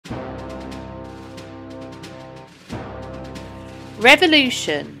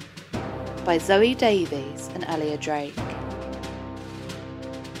Revolution by Zoe Davies and Aliya Drake.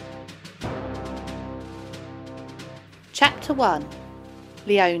 Chapter 1.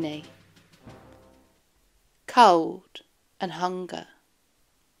 Leonie. Cold and hunger.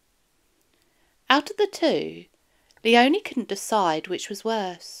 Out of the two, Leonie couldn't decide which was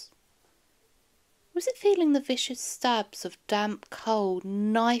worse. Was it feeling the vicious stabs of damp cold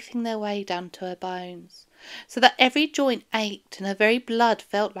knifing their way down to her bones, so that every joint ached and her very blood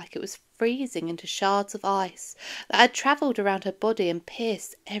felt like it was freezing into shards of ice that had travelled around her body and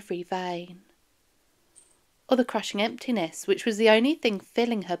pierced every vein? Or the crushing emptiness, which was the only thing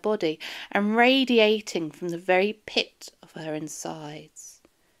filling her body and radiating from the very pit of her insides,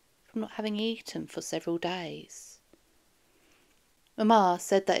 from not having eaten for several days? Mamma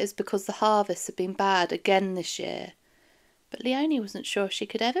said that it was because the harvests had been bad again this year, but Leonie wasn't sure if she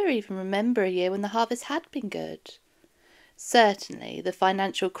could ever even remember a year when the harvest had been good. Certainly the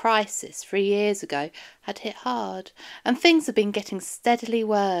financial crisis 3 years ago had hit hard, and things had been getting steadily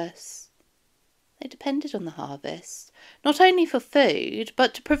worse. They depended on the harvest, not only for food,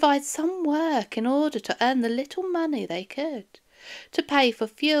 but to provide some work in order to earn the little money they could, to pay for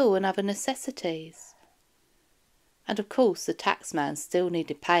fuel and other necessities. And of course the taxman still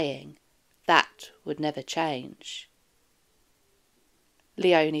needed paying. That would never change.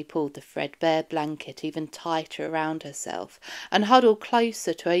 Leonie pulled the threadbare blanket even tighter around herself and huddled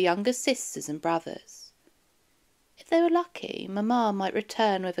closer to her younger sisters and brothers. If they were lucky, Mamma might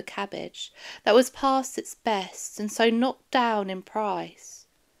return with a cabbage that was past its best and so knocked down in price,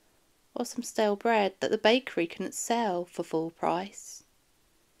 or some stale bread that the bakery couldn't sell for full price.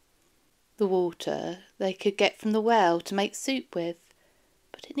 The water they could get from the well to make soup with,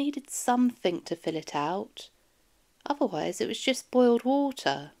 but it needed something to fill it out. Otherwise it was just boiled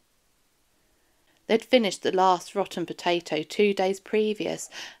water. They'd finished the last rotten potato 2 days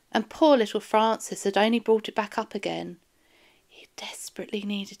previous, and poor little Francis had only brought it back up again. He desperately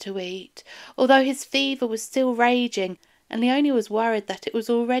needed to eat, although his fever was still raging, and Leonie was worried that it was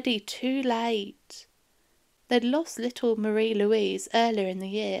already too late. They'd lost little Marie-Louise earlier in the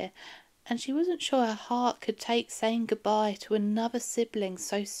year, and she wasn't sure her heart could take saying goodbye to another sibling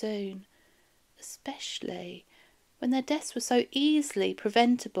so soon, especially when their deaths were so easily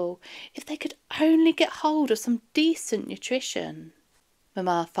preventable if they could only get hold of some decent nutrition.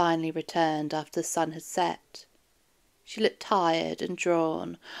 Mamma finally returned after the sun had set. She looked tired and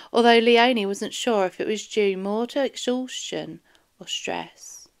drawn, although Leonie wasn't sure if it was due more to exhaustion or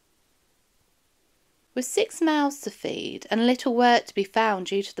stress. With 6 mouths to feed and little work to be found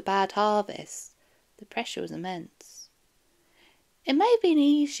due to the bad harvest, the pressure was immense. It may have been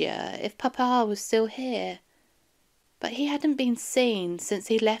easier if Papa was still here, but he hadn't been seen since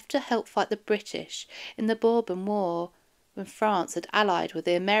he left to help fight the British in the Bourbon War, when France had allied with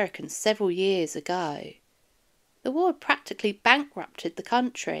the Americans several years ago. The war had practically bankrupted the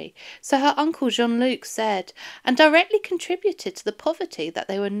country, so her uncle Jean-Luc said, and directly contributed to the poverty that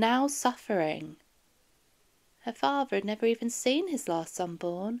they were now suffering. Her father had never even seen his last son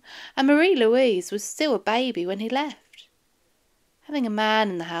born, and Marie-Louise was still a baby when he left. Having a man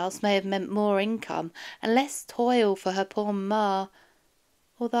in the house may have meant more income and less toil for her poor mamma,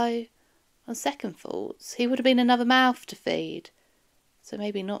 although, on second thoughts, he would have been another mouth to feed, so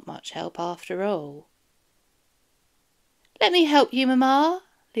maybe not much help after all. "Let me help you, Mamma."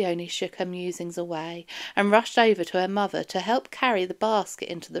 Leonie shook her musings away and rushed over to her mother to help carry the basket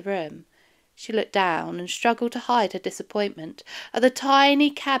into the room. She looked down and struggled to hide her disappointment at the tiny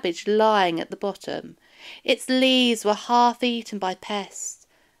cabbage lying at the bottom. Its leaves were half eaten by pests,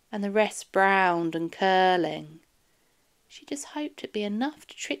 and the rest browned and curling. She just hoped it'd be enough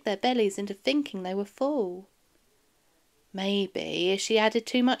to trick their bellies into thinking they were full. Maybe if she added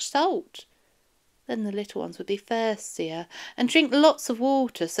too much salt, then the little ones would be thirstier and drink lots of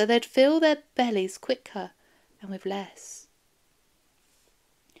water, so they'd fill their bellies quicker and with less.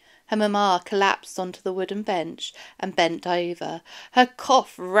 Her mamma collapsed onto the wooden bench and bent over, her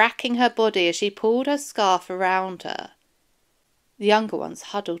cough racking her body as she pulled her scarf around her. The younger ones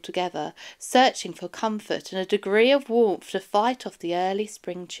huddled together, searching for comfort and a degree of warmth to fight off the early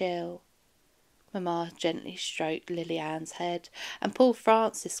spring chill. Mamma gently stroked Lily-Ann's head and pulled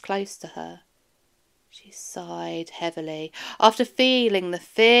Francis close to her. She sighed heavily after feeling the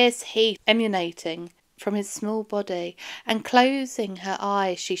fierce heat emanating from his small body, and closing her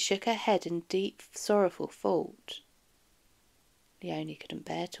eyes she shook her head in deep sorrowful thought. Leonie couldn't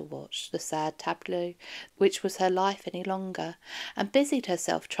bear to watch the sad tableau which was her life any longer, and busied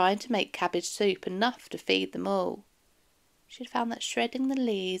herself trying to make cabbage soup enough to feed them all. She had found that shredding the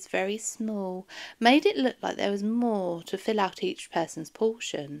leaves very small made it look like there was more to fill out each person's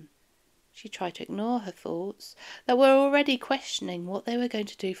portion. She tried to ignore her thoughts that were already questioning what they were going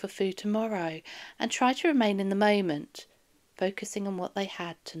to do for food tomorrow and tried to remain in the moment, focusing on what they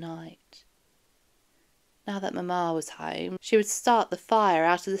had tonight. Now that Mamma was home, she would start the fire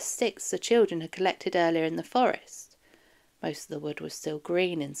out of the sticks the children had collected earlier in the forest. Most of the wood was still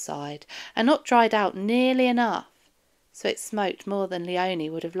green inside and not dried out nearly enough, so it smoked more than Leonie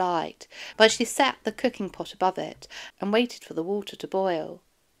would have liked, but she set the cooking pot above it and waited for the water to boil.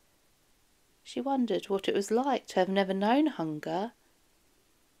 She wondered what it was like to have never known hunger.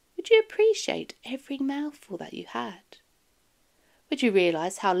 Would you appreciate every mouthful that you had? Would you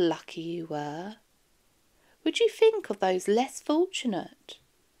realise how lucky you were? Would you think of those less fortunate?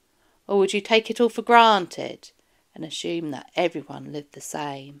 Or would you take it all for granted and assume that everyone lived the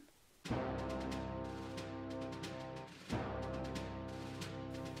same?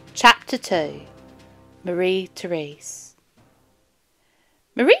 Chapter 2. Marie-Therese.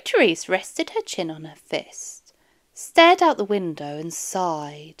 Marie-Therese rested her chin on her fist, stared out the window and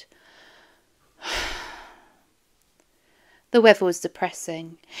sighed. The weather was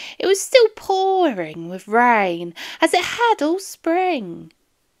depressing. It was still pouring with rain, as it had all spring,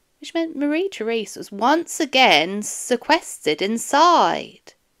 which meant Marie-Therese was once again sequestered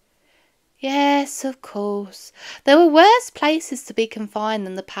inside. Yes, of course, there were worse places to be confined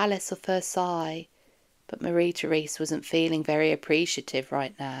than the Palace of Versailles, but Marie-Therese wasn't feeling very appreciative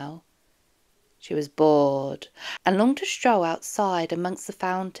right now. She was bored and longed to stroll outside amongst the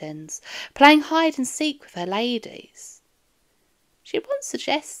fountains, playing hide and seek with her ladies. She had once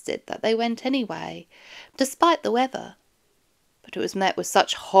suggested that they went anyway, despite the weather, but it was met with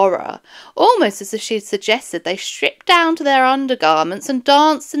such horror, almost as if she had suggested they strip down to their undergarments and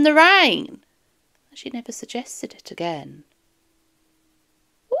danced in the rain, that she never suggested it again.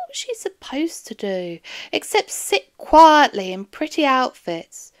 What was she supposed to do, except sit quietly in pretty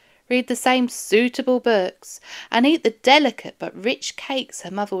outfits, read the same suitable books, and eat the delicate but rich cakes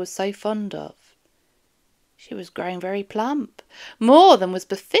her mother was so fond of? She was growing very plump, more than was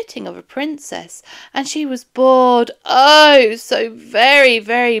befitting of a princess, and she was bored, oh, so very,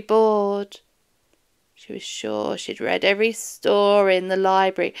 very bored. She was sure she'd read every story in the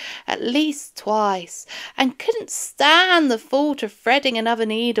library at least twice, and couldn't stand the thought of threading another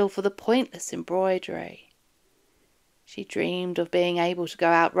needle for the pointless embroidery. She dreamed of being able to go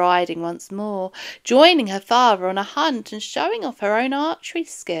out riding once more, joining her father on a hunt and showing off her own archery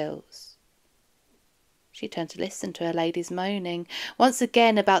skills. She turned to listen to her ladies moaning once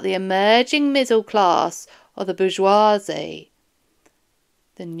again about the emerging middle class or the bourgeoisie,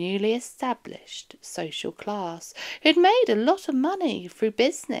 the newly established social class who had made a lot of money through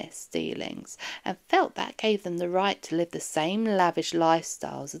business dealings and felt that gave them the right to live the same lavish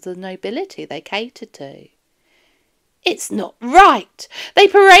lifestyles as the nobility they catered to. It's not right! They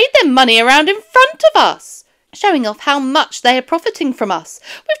parade their money around in front of us, showing off how much they are profiting from us,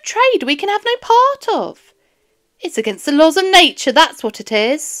 with trade we can have no part of. It's against the laws of nature, that's what it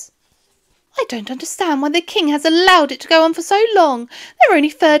is. I don't understand why the king has allowed it to go on for so long. They're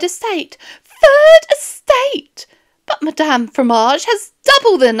only third estate. Third estate! But Madame Fromage has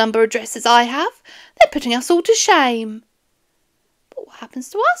double the number of dresses I have. They're putting us all to shame. But what happens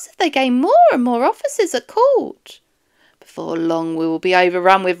to us if they gain more and more offices at court? Before long we will be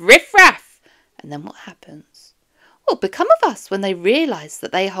overrun with riff-raff. And then what happens? What will become of us when they realise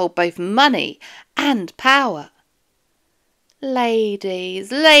that they hold both money and power?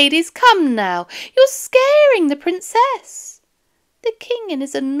 Ladies, ladies, come now, you're scaring the princess. The king in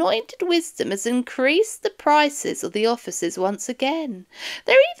his anointed wisdom has increased the prices of the offices once again.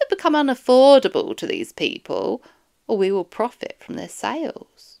 They're either become unaffordable to these people, or we will profit from their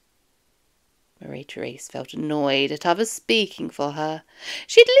sales. Marie-Therese felt annoyed at others speaking for her.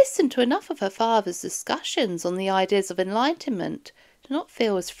 She had listened to enough of her father's discussions on the ideas of enlightenment to not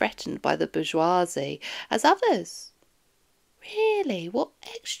feel as threatened by the bourgeoisie as others. Really, what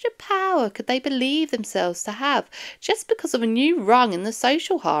extra power could they believe themselves to have just because of a new rung in the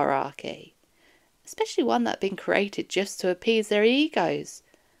social hierarchy? Especially one that had been created just to appease their egos,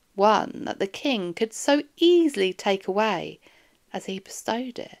 one that the king could so easily take away as he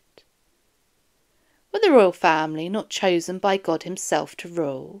bestowed it. Were the royal family not chosen by God himself to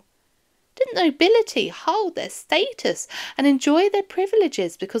rule? Didn't nobility hold their status and enjoy their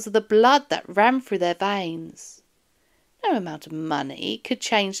privileges because of the blood that ran through their veins? No amount of money could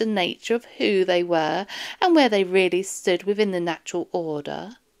change the nature of who they were and where they really stood within the natural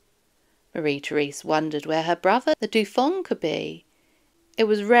order. Marie-Therese wondered where her brother, the Dauphin, could be. It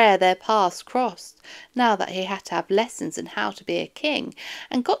was rare their paths crossed, now that he had to have lessons in how to be a king,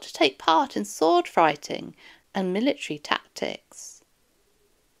 and got to take part in sword fighting and military tactics.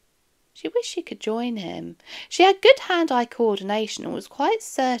 She wished she could join him. She had good hand-eye coordination and was quite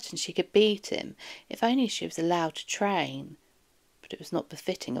certain she could beat him, if only she was allowed to train. But it was not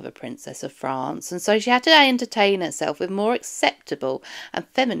befitting of a princess of France, and so she had to entertain herself with more acceptable and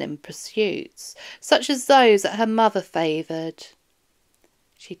feminine pursuits, such as those that her mother favoured.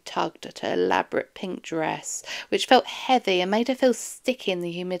 She tugged at her elaborate pink dress, which felt heavy and made her feel sticky in the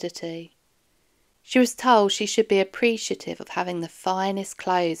humidity. She was told she should be appreciative of having the finest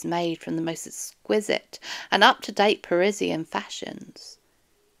clothes made from the most exquisite and up-to-date Parisian fashions.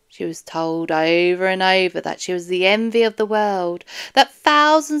 She was told over and over that she was the envy of the world, that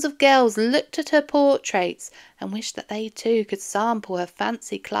thousands of girls looked at her portraits and wished that they too could sample her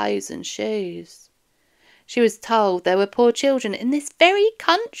fancy clothes and shoes. She was told there were poor children in this very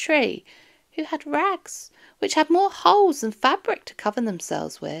country who had rags which had more holes than fabric to cover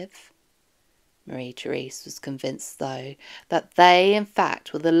themselves with. Marie-Therese was convinced, though, that they, in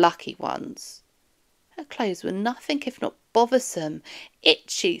fact, were the lucky ones. Her clothes were nothing if not bothersome,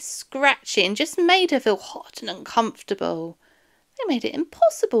 itchy, scratchy, and just made her feel hot and uncomfortable. They made it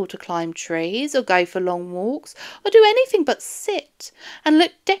impossible to climb trees or go for long walks or do anything but sit and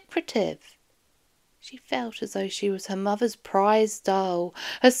look decorative. She felt as though she was her mother's prized doll,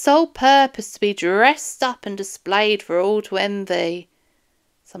 her sole purpose to be dressed up and displayed for all to envy.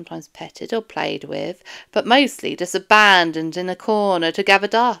 Sometimes petted or played with, but mostly just abandoned in a corner to gather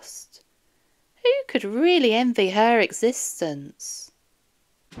dust. Who could really envy her existence?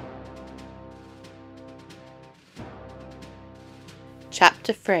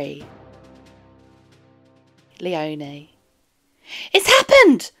 Chapter 3. Leonie. "It's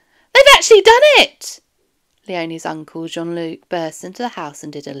happened! They've actually done it!" Leonie's uncle Jean-Luc burst into the house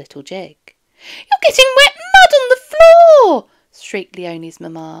and did a little jig. "You're getting wet mud on the floor!" shrieked Leonie's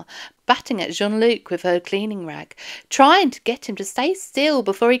mamma, batting at Jean-Luc with her cleaning rag, trying to get him to stay still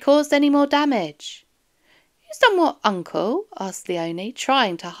before he caused any more damage. "Who's done what, uncle?" asked Leonie,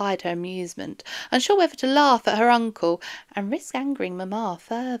 trying to hide her amusement, unsure whether to laugh at her uncle and risk angering mamma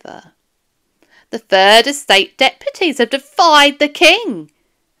further. "The Third Estate deputies have defied the king."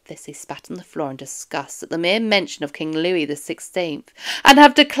 This he spat on the floor in disgust at the mere mention of King Louis XVI, "and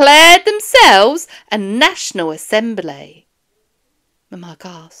have declared themselves a National Assembly." Mamma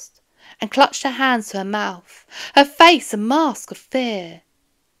gasped and clutched her hands to her mouth, her face a mask of fear.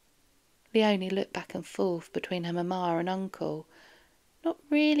 Leonie looked back and forth between her mamma and uncle, not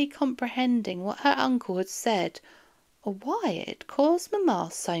really comprehending what her uncle had said or why it had caused mamma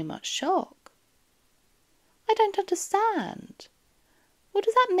so much shock. "I don't understand. What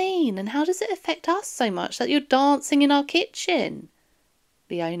does that mean, and how does it affect us so much that you're dancing in our kitchen?"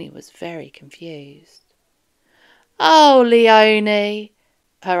 Leonie was very confused. "Oh, Leonie!"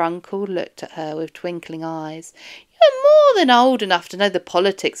 Her uncle looked at her with twinkling eyes. "You're more than old enough to know the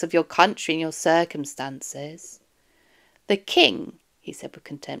politics of your country and your circumstances." "The king," he said with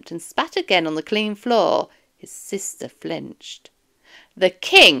contempt, and spat again on the clean floor. His sister flinched. "The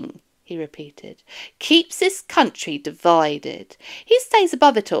king," he repeated, "keeps this country divided. He stays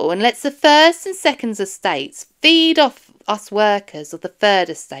above it all and lets the first and second estates feed off us workers of the third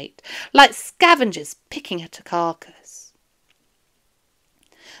estate like scavengers picking at a carcass.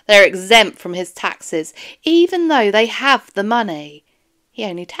 They're exempt from his taxes, even though they have the money. He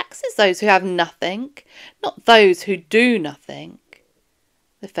only taxes those who have nothing, not those who do nothing.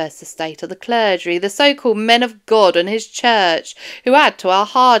 The first estate are the clergy, the so-called men of God and his church, who add to our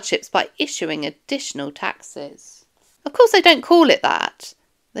hardships by issuing additional taxes. Of course they don't call it that.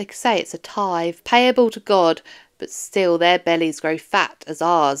 They say it's a tithe, payable to God, but still their bellies grow fat as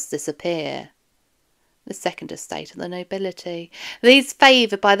ours disappear. The second estate are the nobility. These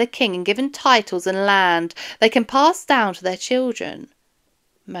favoured by the king and given titles and land they can pass down to their children.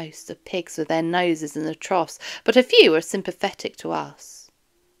 Most are pigs with their noses in the troughs, but a few are sympathetic to us.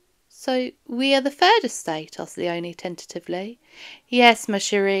 So we are the third estate? Asked Leonie tentatively. Yes, ma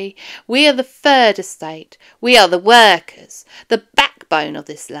chérie, we are the third estate. We are the workers, the backbone of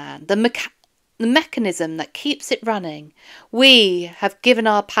this land, the mechanism that keeps it running. We have given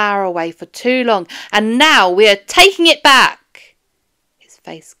our power away for too long, and now we are taking it back. His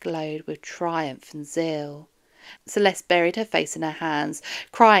face glowed with triumph and zeal. Celeste buried her face in her hands,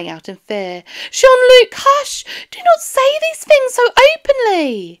 crying out in fear. Jean-Luc, hush! Do not say these things so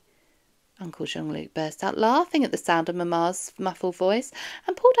openly! Uncle Jean-Luc burst out laughing at the sound of Mamma's muffled voice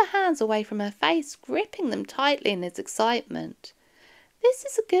and pulled her hands away from her face, gripping them tightly in his excitement. This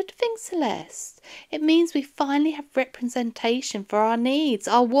is a good thing, Celeste. It means we finally have representation for our needs,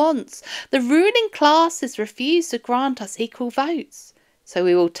 our wants. The ruling classes refuse to grant us equal votes, so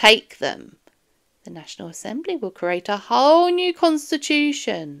we will take them. The National Assembly will create a whole new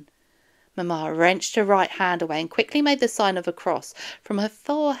constitution. Mamma wrenched her right hand away and quickly made the sign of a cross from her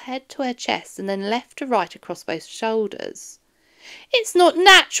forehead to her chest and then left to right across both shoulders. It's not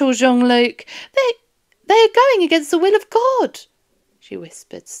natural, Jean-Luc. They are going against the will of God, she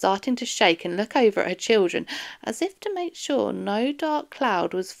whispered, starting to shake and look over at her children as if to make sure no dark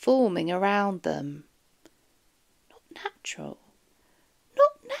cloud was forming around them. Not natural.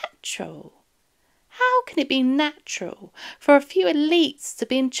 Not natural. How can it be natural for a few elites to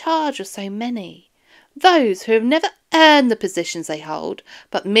be in charge of so many? Those who have never earned the positions they hold,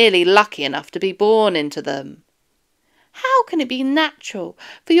 but merely lucky enough to be born into them. How can it be natural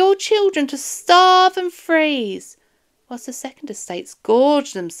for your children to starve and freeze, whilst the second estates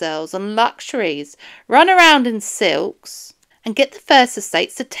gorge themselves on luxuries, run around in silks, and get the first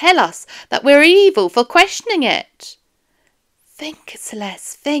estates to tell us that we're evil for questioning it? Think,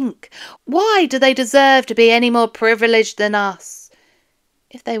 Celeste, think. Why do they deserve to be any more privileged than us?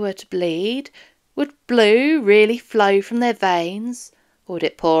 If they were to bleed, would blue really flow from their veins, or would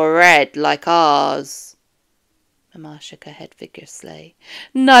it pour red like ours? Mamma shook her head vigorously.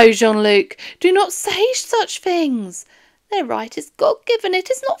 No, Jean-Luc, do not say such things. Their right is God-given. It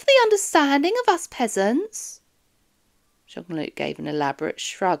is not for the understanding of us peasants. Jean-Luc gave an elaborate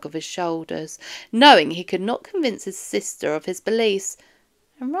shrug of his shoulders, knowing he could not convince his sister of his beliefs,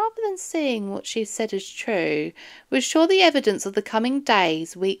 and rather than seeing what she said as true, was sure the evidence of the coming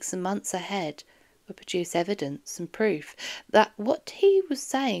days, weeks and months ahead would produce evidence and proof that what he was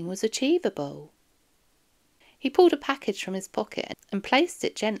saying was achievable. He pulled a package from his pocket and placed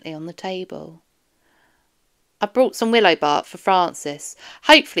it gently on the table. I brought some willow bark for Francis.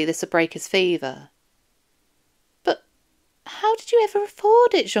 Hopefully this will break his fever. But how did you ever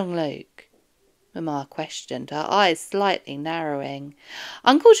afford it, Jean-Luc? Mamma questioned, her eyes slightly narrowing.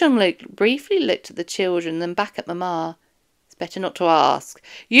 Uncle Jean-Luc briefly looked at the children, then back at Mamma. It's better not to ask.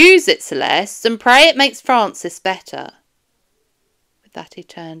 Use it, Celeste, and pray it makes Francis better. With that he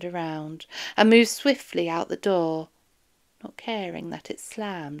turned around and moved swiftly out the door, not caring that it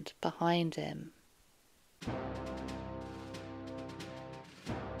slammed behind him.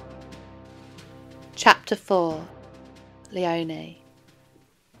 Chapter 4. Leonie.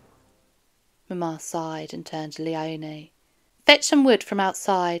 Mamma sighed and turned to Leonie. Fetch some wood from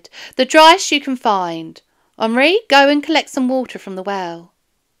outside, the driest you can find. Henri, go and collect some water from the well.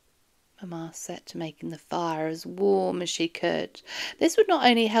 Mamma set to making the fire as warm as she could. This would not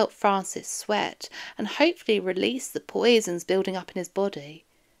only help Francis sweat and hopefully release the poisons building up in his body,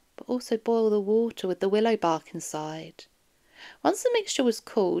 but also boil the water with the willow bark inside. Once the mixture was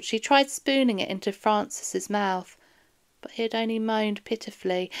cooled, she tried spooning it into Francis's mouth, but he had only moaned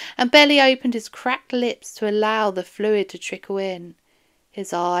pitifully and barely opened his cracked lips to allow the fluid to trickle in.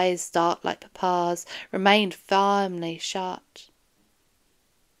 His eyes, dark like Papa's, remained firmly shut.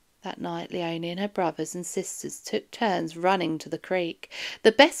 That night Leonie and her brothers and sisters took turns running to the creek,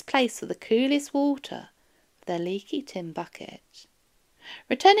 the best place for the coolest water, with their leaky tin bucket.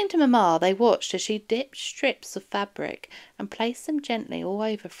 Returning to Mamma, they watched as she dipped strips of fabric and placed them gently all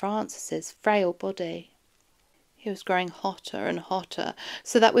over Francis's frail body. He was growing hotter and hotter,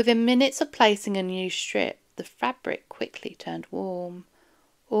 so that within minutes of placing a new strip, the fabric quickly turned warm,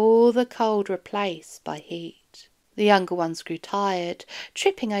 all the cold replaced by heat. The younger ones grew tired,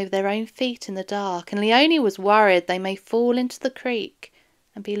 tripping over their own feet in the dark, and Leonie was worried they may fall into the creek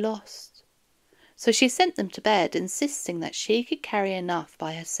and be lost. So she sent them to bed, insisting that she could carry enough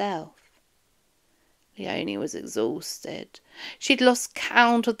by herself. Leonie was exhausted. She'd lost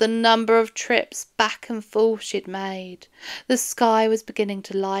count of the number of trips back and forth she'd made. The sky was beginning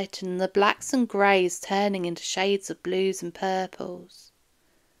to lighten, the blacks and greys turning into shades of blues and purples.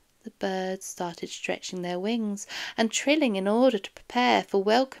 The birds started stretching their wings and trilling in order to prepare for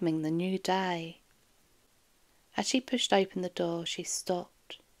welcoming the new day. As she pushed open the door, she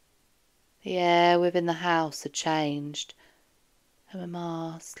stopped. The air within the house had changed. Her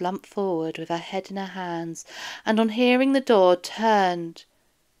mamma slumped forward with her head in her hands, and on hearing the door turned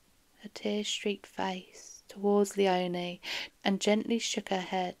her tear-streaked face towards Leonie and gently shook her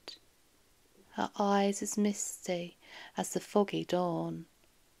head, her eyes as misty as the foggy dawn.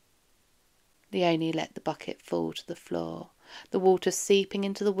 Leonie let the bucket fall to the floor, the water seeping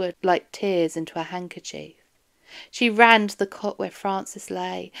into the wood like tears into a handkerchief. She ran to the cot where Francis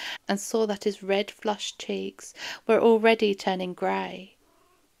lay and saw that his red-flushed cheeks were already turning grey.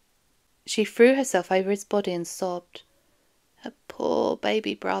 She threw herself over his body and sobbed. Her poor poor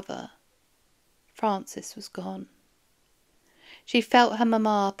baby brother. Francis was gone. She felt her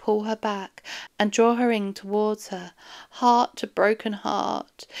mamma pull her back and draw her in towards her, heart to broken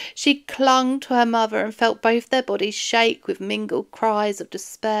heart. She clung to her mother and felt both their bodies shake with mingled cries of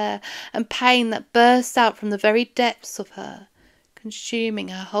despair and pain that burst out from the very depths of her, consuming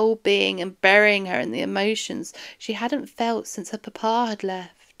her whole being and burying her in the emotions she hadn't felt since her papa had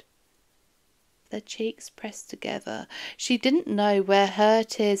left. Their cheeks pressed together. She didn't know where her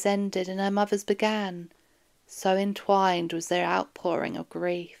tears ended and her mother's began. So entwined was their outpouring of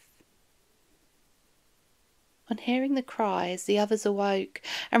grief. On hearing the cries, the others awoke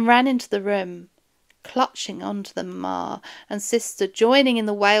and ran into the room, clutching onto the mamma and sister, joining in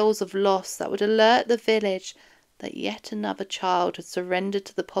the wails of loss that would alert the village that yet another child had surrendered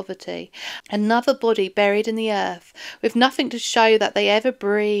to the poverty, another body buried in the earth, with nothing to show that they ever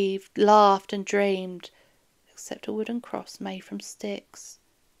breathed, laughed and dreamed, except a wooden cross made from sticks,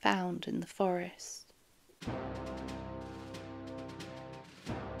 found in the forest.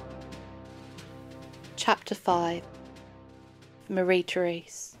 Chapter 5.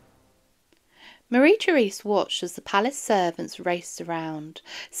 Marie-Therese. Marie-Therese watched as the palace servants raced around,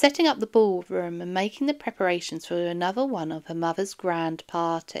 setting up the ballroom and making the preparations for another one of her mother's grand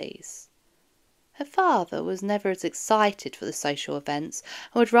parties. Her father was never as excited for the social events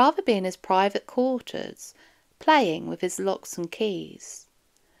and would rather be in his private quarters, playing with his locks and keys.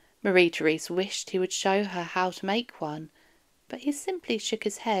 Marie-Therese wished he would show her how to make one, but he simply shook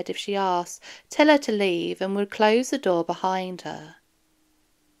his head if she asked, tell her to leave, and would close the door behind her.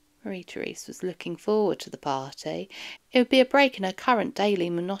 Marie-Therese was looking forward to the party. It would be a break in her current daily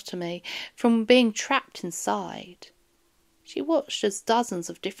monotony from being trapped inside. She watched as dozens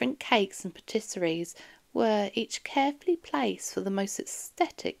of different cakes and patisseries were each carefully placed for the most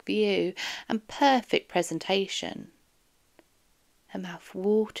aesthetic view and perfect presentation. Her mouth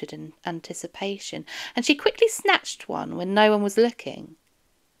watered in anticipation, and she quickly snatched one when no one was looking.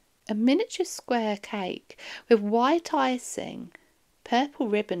 A miniature square cake with white icing, purple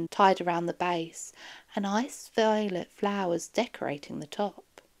ribbon tied around the base, and ice violet flowers decorating the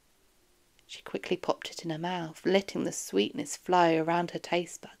top. She quickly popped it in her mouth, letting the sweetness flow around her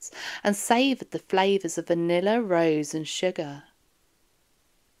taste buds, and savoured the flavours of vanilla, rose and sugar.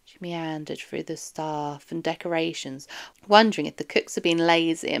 She meandered through the staff and decorations, wondering if the cooks had been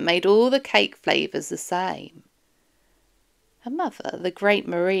lazy and made all the cake flavours the same. Her mother, the great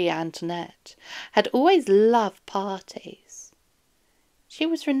Marie Antoinette, had always loved parties. She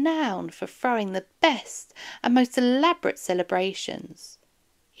was renowned for throwing the best and most elaborate celebrations,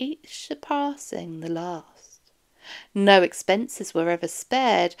 each surpassing the last. No expenses were ever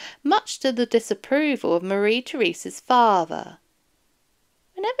spared, much to the disapproval of Marie-Therese's father.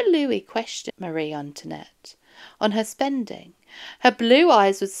 Whenever Louis questioned Marie Antoinette on her spending, her blue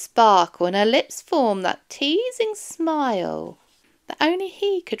eyes would sparkle and her lips form that teasing smile that only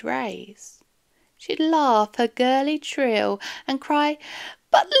he could raise. She'd laugh her girly trill and cry,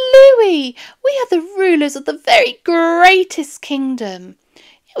 "But Louis, we are the rulers of the very greatest kingdom.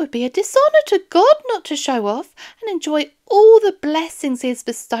 It would be a dishonour to God not to show off and enjoy all the blessings he has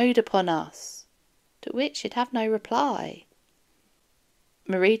bestowed upon us." To which she'd have no reply.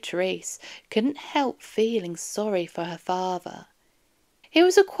 Marie-Therese couldn't help feeling sorry for her father. He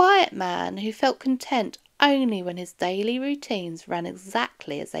was a quiet man who felt content only when his daily routines ran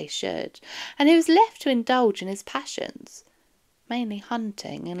exactly as they should, and he was left to indulge in his passions, mainly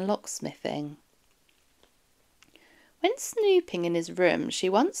hunting and locksmithing. When snooping in his room, she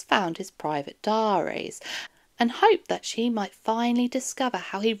once found his private diaries, and hoped that she might finally discover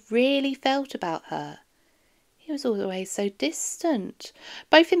how he really felt about her. He was always so distant,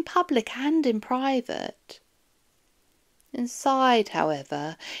 both in public and in private. Inside,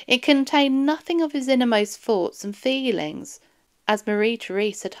 however, it contained nothing of his innermost thoughts and feelings, as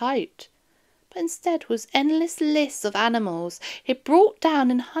Marie-Therese had hoped, but instead was endless lists of animals he brought down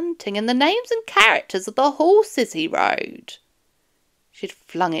in hunting and the names and characters of the horses he rode. She had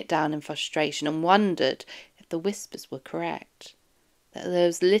flung it down in frustration and wondered if the whispers were correct, that there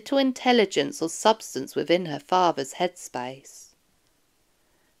was little intelligence or substance within her father's headspace.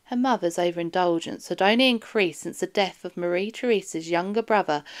 Her mother's overindulgence had only increased since the death of Marie-Therese's younger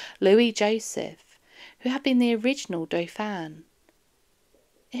brother, Louis Joseph, who had been the original Dauphin.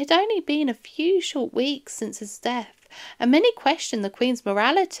 It had only been a few short weeks since his death, and many questioned the Queen's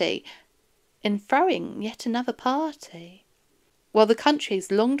morality in throwing yet another party, while the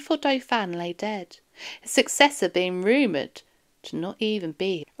country's longed-for Dauphin lay dead, his successor being rumoured to not even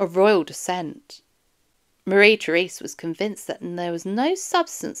be of royal descent. Marie-Therese was convinced that there was no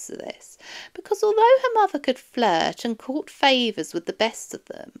substance to this, because although her mother could flirt and court favours with the best of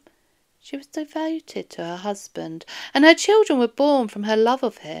them, she was devoted to her husband, and her children were born from her love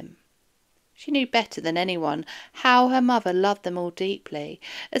of him. She knew better than anyone how her mother loved them all deeply,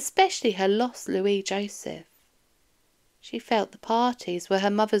 especially her lost Louis Joseph. She felt the parties were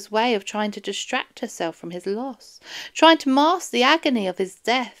her mother's way of trying to distract herself from his loss, trying to mask the agony of his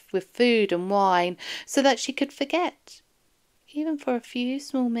death with food and wine so that she could forget, even for a few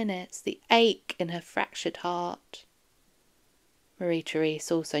small minutes, the ache in her fractured heart.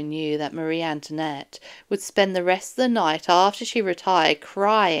 Marie-Therese also knew that Marie Antoinette would spend the rest of the night after she retired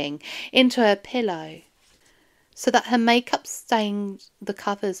crying into her pillow, so that her makeup stained the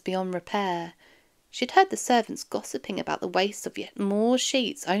covers beyond repair. She'd heard the servants gossiping about the waste of yet more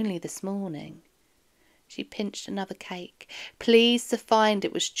sheets only this morning. She pinched another cake, pleased to find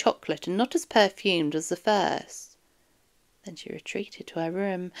it was chocolate and not as perfumed as the first. Then she retreated to her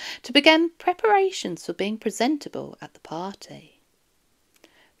room to begin preparations for being presentable at the party.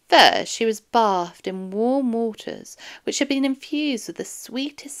 First, she was bathed in warm waters which had been infused with the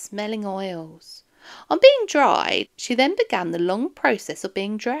sweetest smelling oils. On being dried, she then began the long process of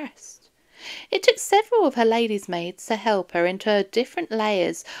being dressed. It took several of her lady's maids to help her into her different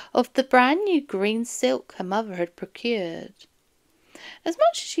layers of the brand new green silk her mother had procured. As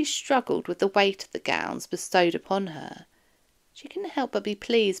much as she struggled with the weight of the gowns bestowed upon her, she couldn't help but be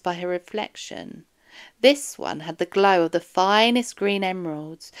pleased by her reflection. This one had the glow of the finest green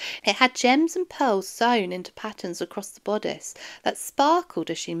emeralds. It had gems and pearls sewn into patterns across the bodice that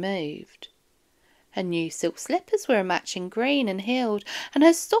sparkled as she moved. Her new silk slippers were a matching green and heeled, and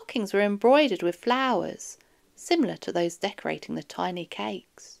her stockings were embroidered with flowers, similar to those decorating the tiny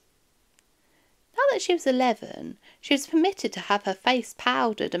cakes. Now that she was 11, she was permitted to have her face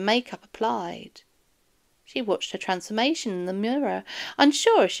powdered and makeup applied. She watched her transformation in the mirror,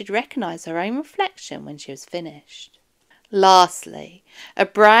 unsure if she'd recognise her own reflection when she was finished. Lastly, a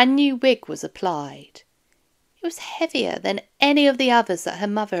brand new wig was applied. It was heavier than any of the others that her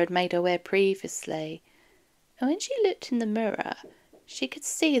mother had made her wear previously, and when she looked in the mirror, she could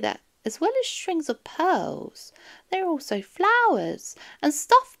see that, as well as strings of pearls, there were also flowers and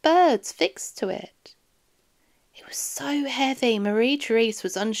stuffed birds fixed to it. It was so heavy, Marie-Therese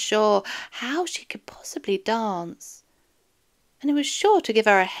was unsure how she could possibly dance, and it was sure to give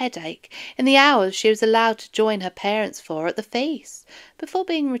her a headache in the hours she was allowed to join her parents for at the feast, before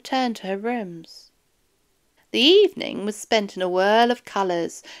being returned to her rooms. The evening was spent in a whirl of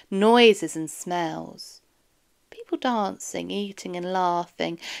colours, noises and smells. People dancing, eating and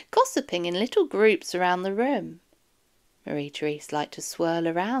laughing, gossiping in little groups around the room. Marie-Therese liked to swirl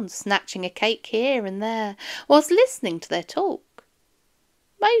around, snatching a cake here and there, whilst listening to their talk.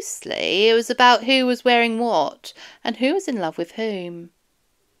 Mostly it was about who was wearing what, and who was in love with whom.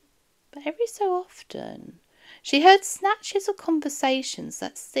 But every so often she heard snatches of conversations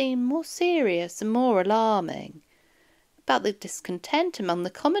that seemed more serious and more alarming, about the discontent among the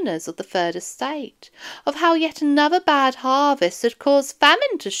commoners of the Third Estate, of how yet another bad harvest had caused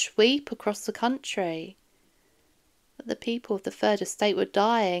famine to sweep across the country, that the people of the Third Estate were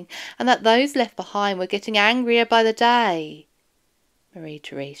dying, and that those left behind were getting angrier by the day.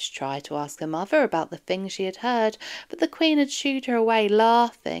 Marie-Therese tried to ask her mother about the things she had heard, but the Queen had shooed her away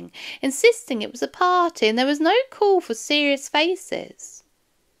laughing, insisting it was a party and there was no call for serious faces.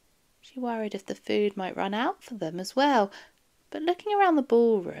 She worried if the food might run out for them as well, but looking around the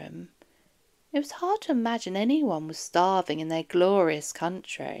ballroom, it was hard to imagine anyone was starving in their glorious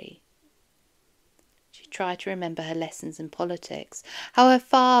country. She tried to remember her lessons in politics, how her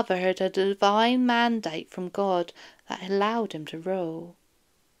father had a divine mandate from God that allowed him to rule.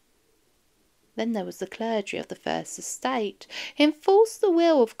 Then there was the clergy of the First Estate, who enforced the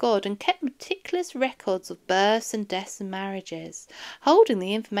will of God and kept meticulous records of births and deaths and marriages, holding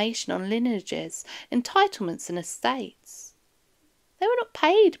the information on lineages, entitlements and estates. They were not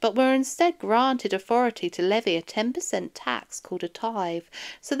paid, but were instead granted authority to levy a 10% tax called a tithe,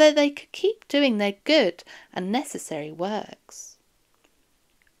 so that they could keep doing their good and necessary works.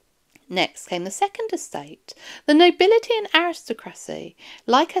 Next came the Second Estate, the nobility and aristocracy,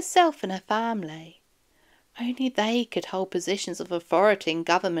 like herself and her family. Only they could hold positions of authority in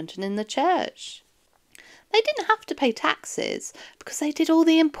government and in the church. They didn't have to pay taxes, because they did all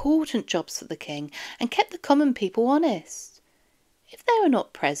the important jobs for the king and kept the common people honest. If they were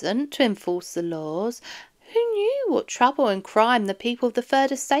not present to enforce the laws, who knew what trouble and crime the people of the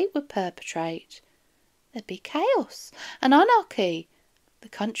Third Estate would perpetrate? There'd be chaos and anarchy. The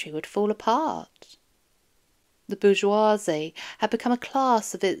country would fall apart. The bourgeoisie had become a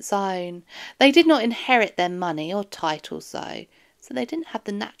class of its own. They did not inherit their money or titles, though, so they didn't have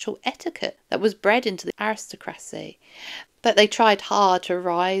the natural etiquette that was bred into the aristocracy. But they tried hard to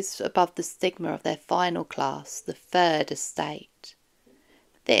rise above the stigma of their final class, the third estate.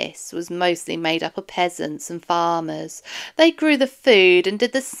 This was mostly made up of peasants and farmers. They grew the food and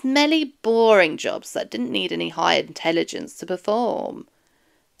did the smelly, boring jobs that didn't need any high intelligence to perform.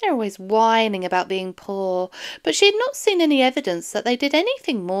 They were always whining about being poor, but she had not seen any evidence that they did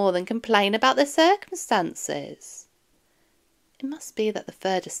anything more than complain about their circumstances. It must be that the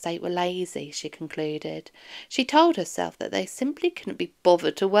third estate were lazy, she concluded. She told herself that they simply couldn't be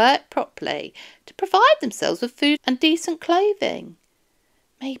bothered to work properly, to provide themselves with food and decent clothing.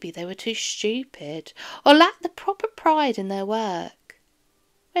 Maybe they were too stupid, or lacked the proper pride in their work.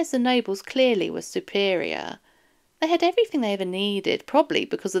 Whereas the nobles clearly were superior. They had everything they ever needed, probably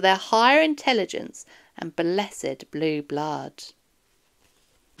because of their higher intelligence and blessed blue blood.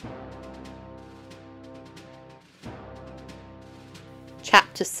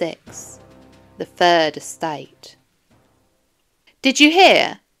 Chapter 6. The Third Estate. Did you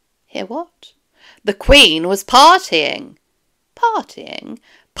hear? Hear what? The Queen was partying. Partying?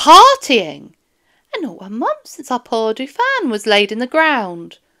 Partying! And not 1 month since our poor Dauphin was laid in the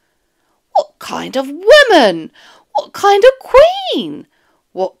ground. What kind of woman? What kind of queen?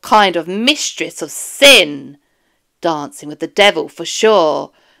 What kind of mistress of sin? Dancing with the devil for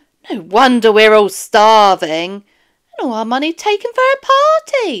sure. No wonder we're all starving. And all our money taken for our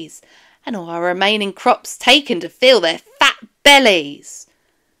parties. And all our remaining crops taken to fill their fat bellies.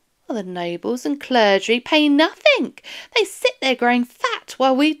 Well, the nobles and clergy pay nothing. They sit there growing fat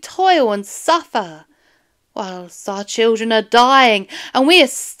while we toil and suffer. Whilst our children are dying and we are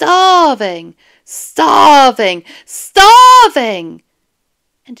starving. Starving! Starving!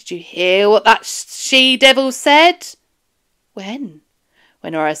 And did you hear what that she-devil said? When?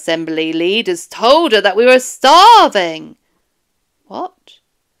 When our assembly leaders told her that we were starving. What?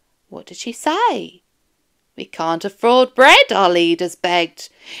 What did she say? We can't afford bread, our leaders begged.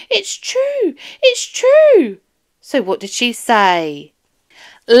 It's true, it's true. So what did she say?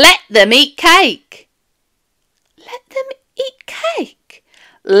 Let them eat cake. Let them eat cake.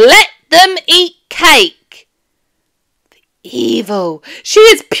 Let them eat cake. The evil. She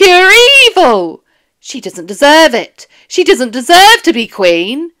is pure evil. She doesn't deserve it. She doesn't deserve to be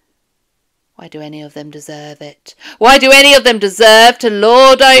queen. Why do any of them deserve it? Why do any of them deserve to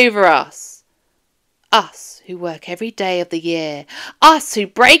lord over us? Us who work every day of the year. Us who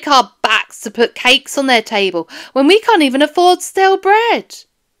break our backs to put cakes on their table when we can't even afford stale bread.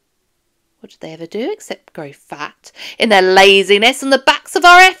 What did they ever do except grow fat in their laziness on the backs of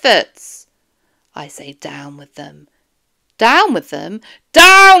our efforts? I say down with them. Down with them?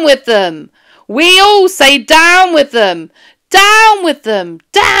 Down with them! We all say down with them! Down with them!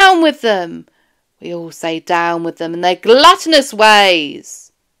 Down with them! We all say down with them and their gluttonous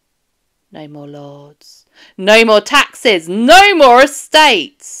ways. No more lords. No more taxes. No more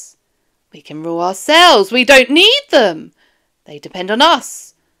estates. We can rule ourselves. We don't need them. They depend on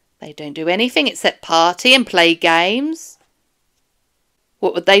us. They don't do anything except party and play games.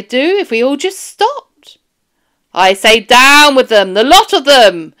 What would they do if we all just stopped? I say down with them, the lot of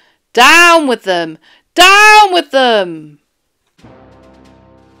them! Down with them! Down with them!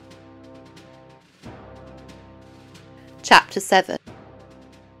 Chapter 7.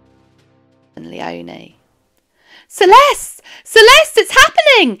 Leonie. Celeste! Celeste, it's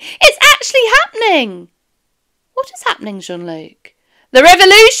happening! It's actually happening! What is happening, Jean-Luc? The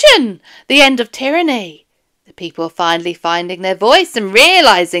revolution! The end of tyranny! The people are finally finding their voice and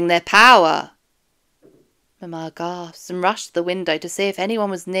realising their power. Mamma gasped and rushed to the window to see if anyone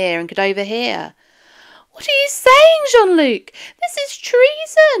was near and could overhear. What are you saying, Jean-Luc? This is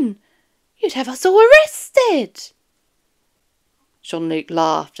treason! You'd have us all arrested! Jean-Luc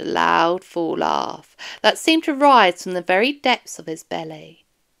laughed a loud, full laugh that seemed to rise from the very depths of his belly.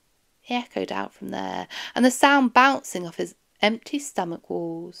 He echoed out from there, and the sound bouncing off his empty stomach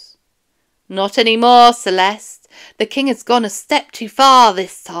walls. Not any more, Celeste. The king has gone a step too far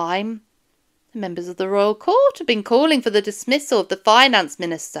this time. The members of the royal court have been calling for the dismissal of the finance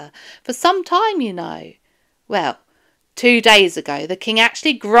minister for some time, you know. Well, 2 days ago the king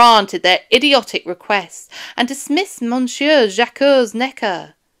actually granted their idiotic request and dismissed Monsieur Jacques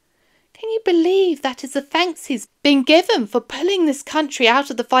Necker. Can you believe that is the thanks he's been given for pulling this country out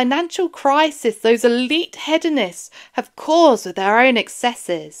of the financial crisis those elite hedonists have caused with their own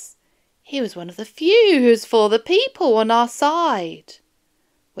excesses? He was one of the few who was for the people on our side.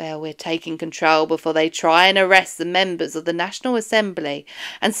 Well, we're taking control before they try and arrest the members of the National Assembly,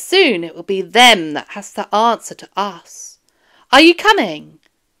 and soon it will be them that has to answer to us. Are you coming?"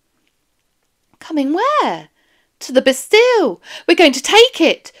 "Coming where?" "To the Bastille. We're going to take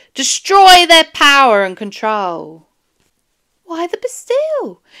it, destroy their power and control." "Why the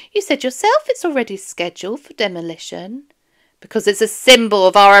Bastille? You said yourself it's already scheduled for demolition." "Because it's a symbol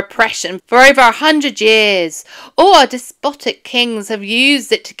of our oppression for over 100 years. All our despotic kings have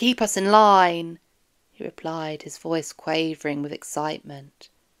used it to keep us in line," he replied, his voice quavering with excitement.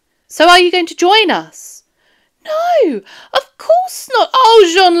 "So are you going to join us?" "No, of course not.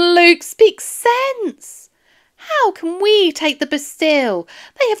 Oh, Jean-Luc, speak sense. How can we take the Bastille?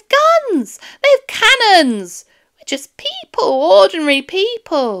 They have guns, they have cannons. We're just people, ordinary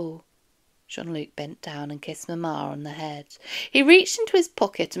people." Jean-Luc bent down and kissed Mamma on the head. He reached into his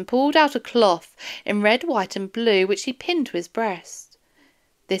pocket and pulled out a cloth in red, white and blue, which he pinned to his breast.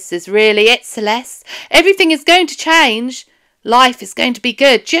 "This is really it, Celeste. Everything is going to change. Life is going to be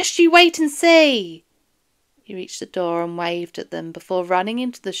good. Just you wait and see." He reached the door and waved at them before running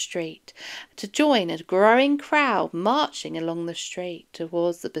into the street to join a growing crowd marching along the street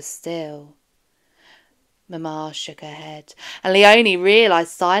towards the Bastille. Mamma shook her head, and Leonie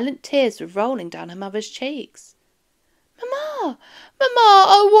realised silent tears were rolling down her mother's cheeks. "Mamma, Mamma,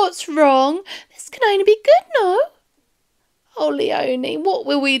 oh, what's wrong? This can only be good, no?" "Oh, Leonie, what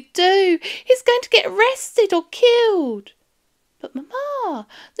will we do? He's going to get arrested or killed." "But, Mamma,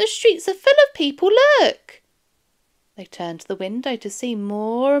 the streets are full of people, look." They turned to the window to see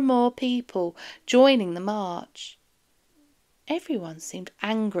more and more people joining the march. Everyone seemed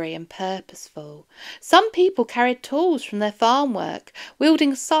angry and purposeful. Some people carried tools from their farm work,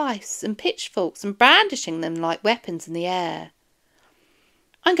 wielding scythes and pitchforks and brandishing them like weapons in the air.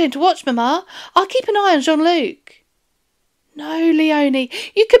 "I'm going to watch, Mamma. I'll keep an eye on Jean-Luc." "No, Leonie,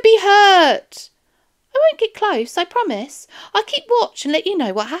 you could be hurt." "I won't get close, I promise. I'll keep watch and let you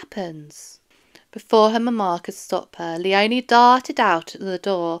know what happens." Before her mamma could stop her, Leonie darted out at the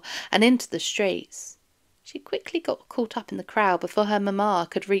door and into the streets. She quickly got caught up in the crowd before her mamma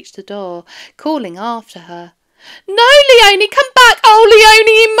could reach the door, calling after her, "No, Leonie, come back! Oh,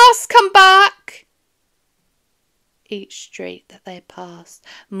 Leonie, you must come back!" Each street that they had passed,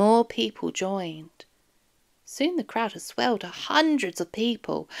 more people joined. Soon the crowd had swelled to hundreds of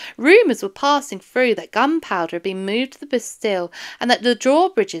people. Rumours were passing through that gunpowder had been moved to the Bastille and that the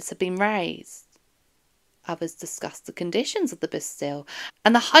drawbridges had been raised. Others discussed the conditions of the Bastille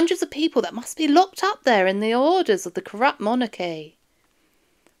and the hundreds of people that must be locked up there in the orders of the corrupt monarchy.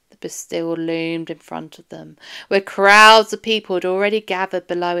 The Bastille loomed in front of them, where crowds of people had already gathered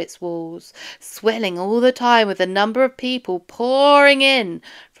below its walls, swelling all the time with a number of people pouring in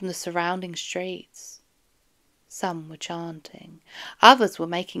from the surrounding streets. Some were chanting, others were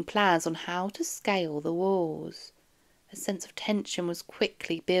making plans on how to scale the walls. A sense of tension was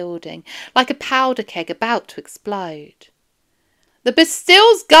quickly building, like a powder keg about to explode. "The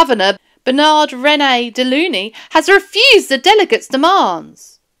Bastille's governor, Bernard René Delaunay, has refused the delegates'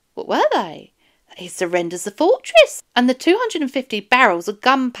 demands." "What were they?" "That he surrenders the fortress and the 250 barrels of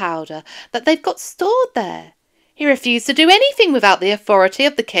gunpowder that they've got stored there. He refused to do anything without the authority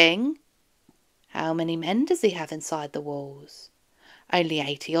of the king." "How many men does he have inside the walls?" "Only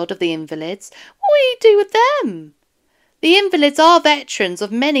 80-odd of the invalids. What will he do with them?" "The invalids are veterans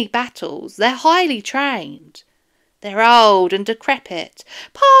of many battles. They're highly trained." "They're old and decrepit,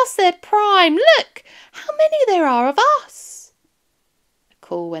 past their prime. Look, how many there are of us." A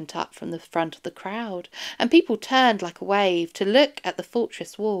call went up from the front of the crowd, and people turned like a wave to look at the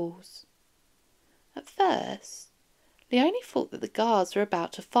fortress walls. At first, Leonie thought that the guards were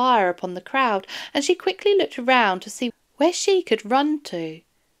about to fire upon the crowd, and she quickly looked around to see where she could run to.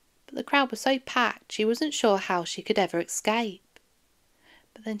 But the crowd was so packed she wasn't sure how she could ever escape.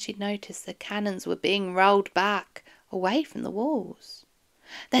 But then she noticed the cannons were being rolled back, away from the walls.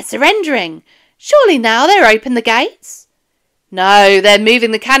 "They're surrendering! Surely now they're open the gates?" "No, they're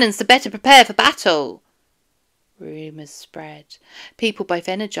moving the cannons to better prepare for battle." Rumours spread, people both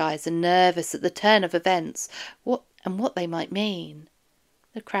energised and nervous at the turn of events, what they might mean.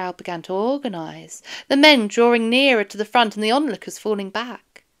 The crowd began to organise, the men drawing nearer to the front and the onlookers falling back.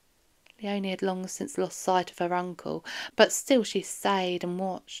 Leonie had long since lost sight of her uncle, but still she stayed and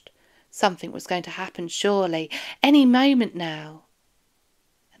watched. Something was going to happen, surely, any moment now.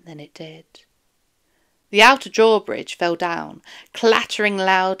 And then it did. The outer drawbridge fell down, clattering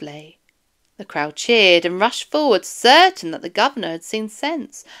loudly. The crowd cheered and rushed forward, certain that the governor had seen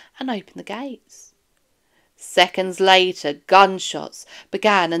sense and opened the gates. Seconds later, gunshots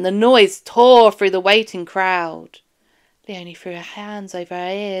began and the noise tore through the waiting crowd. Leonie threw her hands over her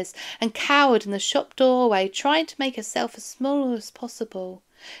ears and cowered in the shop doorway, trying to make herself as small as possible.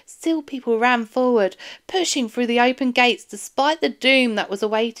 Still people ran forward, pushing through the open gates despite the doom that was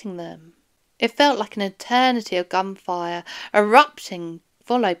awaiting them. It felt like an eternity of gunfire, erupting,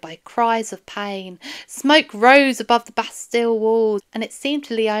 followed by cries of pain. Smoke rose above the Bastille walls, and it seemed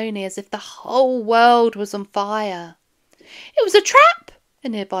to Leonie as if the whole world was on fire. "It was a trap!" a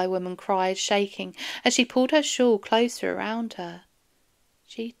nearby woman cried, shaking, as she pulled her shawl closer around her.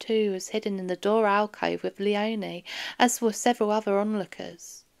 She too was hidden in the door alcove with Leonie, as were several other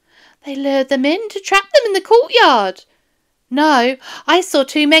onlookers. "They lured them in to trap them in the courtyard." "No, I saw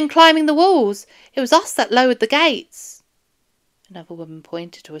 2 men climbing the walls. It was us that lowered the gates." Another woman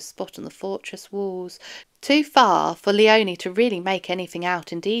pointed to a spot on the fortress walls, too far for Leonie to really make anything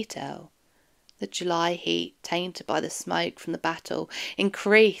out in detail. The July heat, tainted by the smoke from the battle,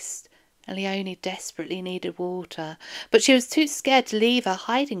 increased, and Leonie desperately needed water, but she was too scared to leave her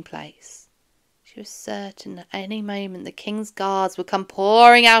hiding place. She was certain at any moment the king's guards would come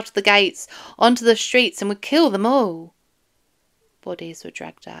pouring out of the gates onto the streets and would kill them all. Bodies were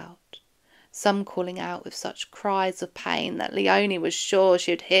dragged out, some calling out with such cries of pain that Leonie was sure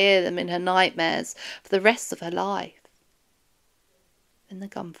she would hear them in her nightmares for the rest of her life. Then the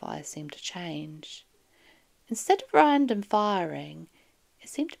gunfire seemed to change. Instead of random firing, it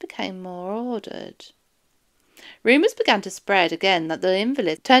seemed to become more ordered. Rumours began to spread again that the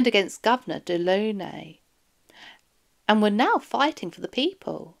invalids turned against Governor Delaunay and were now fighting for the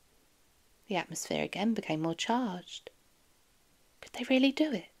people. The atmosphere again became more charged. Could they really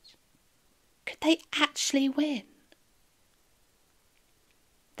do it? Could they actually win?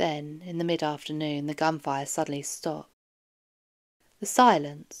 Then, in the mid-afternoon, the gunfire suddenly stopped. The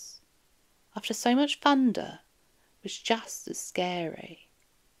silence, after so much thunder, was just as scary.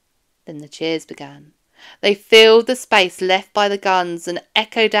 Then the cheers began. They filled the space left by the guns and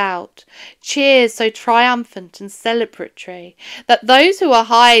echoed out, cheers so triumphant and celebratory that those who were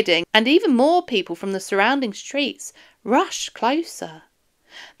hiding, and even more people from the surrounding streets, rushed closer.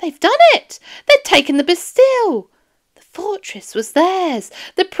 "They've done it! They'd taken the Bastille! The fortress was theirs!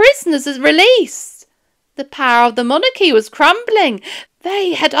 The prisoners are released! The power of the monarchy was crumbling!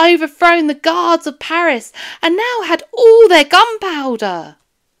 They had overthrown the guards of Paris and now had all their gunpowder!"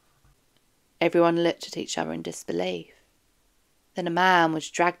 Everyone looked at each other in disbelief. Then a man was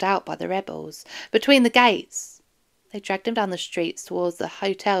dragged out by the rebels, between the gates. They dragged him down the streets towards the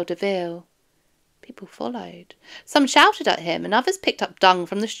Hôtel de Ville. People followed. Some shouted at him, and others picked up dung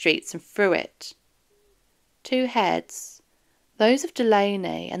from the streets and threw it. 2 heads, those of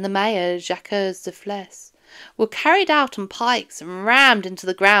Delaunay and the mayor Jacques de Flesse, were carried out on pikes and rammed into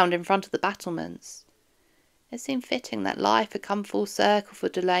the ground in front of the battlements. It seemed fitting that life had come full circle for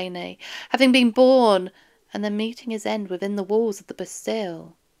Delaunay, having been born and then meeting his end within the walls of the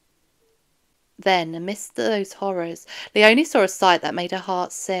Bastille. Then, amidst those horrors, Leonie saw a sight that made her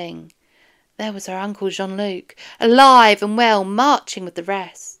heart sing. There was her uncle Jean-Luc, alive and well, marching with the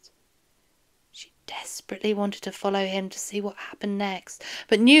rest. She desperately wanted to follow him to see what happened next,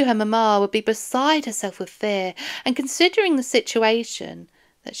 but knew her mamma would be beside herself with fear, and considering the situation,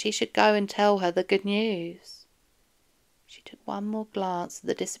 that she should go and tell her the good news. She took one more glance at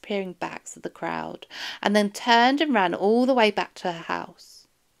the disappearing backs of the crowd, and then turned and ran all the way back to her house.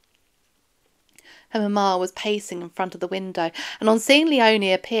 Her mamma was pacing in front of the window, and on seeing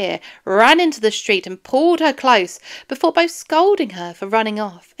Leonie appear, ran into the street and pulled her close, before both scolding her for running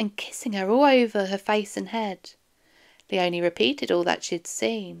off and kissing her all over her face and head. Leonie repeated all that she had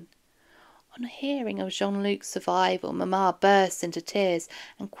seen. On hearing of Jean-Luc's survival, mamma burst into tears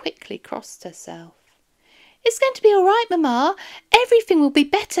and quickly crossed herself. "It's going to be all right, mamma. Everything will be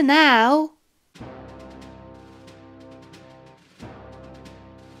better now."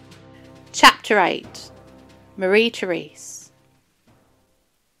 Chapter 8. Marie-Therese.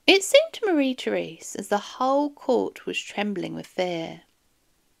 It seemed to Marie-Therese as the whole court was trembling with fear.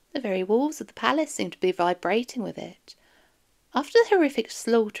 The very walls of the palace seemed to be vibrating with it. After the horrific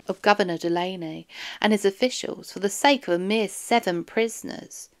slaughter of Governor Delaunay and his officials for the sake of a mere 7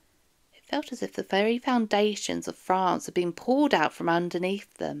 prisoners, it felt as if the very foundations of France had been pulled out from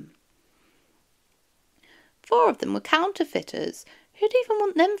underneath them. 4 of them were counterfeiters. Who'd even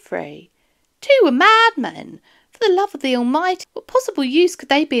want them free? 2 were madmen. For the love of the Almighty, what possible use could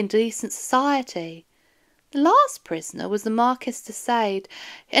they be in decent society? The last prisoner was the Marquis de Sade,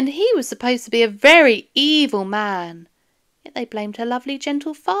 and he was supposed to be a very evil man. Yet they blamed her lovely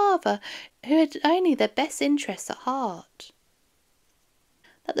gentle father, who had only their best interests at heart.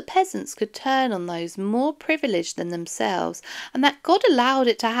 that the peasants could turn on those more privileged than themselves, and that God allowed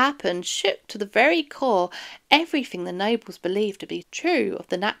it to happen, shook to the very core everything the nobles believed to be true of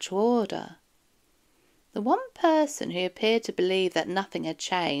the natural order. The one person who appeared to believe that nothing had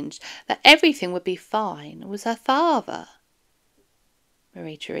changed, that everything would be fine, was her father.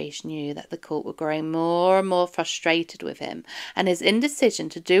 Marie-Therese knew that the court were growing more and more frustrated with him and his indecision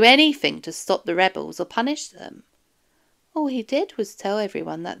to do anything to stop the rebels or punish them. All he did was tell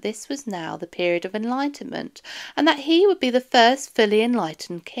everyone that this was now the period of enlightenment, and that he would be the first fully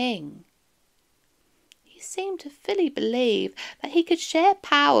enlightened king. He seemed to fully believe that he could share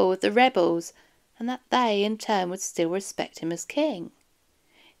power with the rebels, and that they in turn would still respect him as king.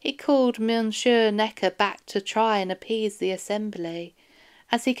 He called Monsieur Necker back to try and appease the assembly,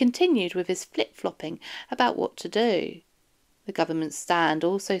 as he continued with his flip-flopping about what to do. The government's stand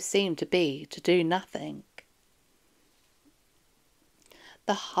also seemed to be to do nothing.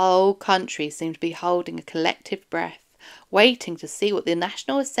 The whole country seemed to be holding a collective breath, waiting to see what the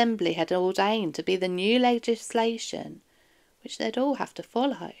National Assembly had ordained to be the new legislation, which they'd all have to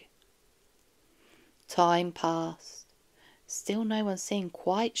follow. Time passed. Still no one seemed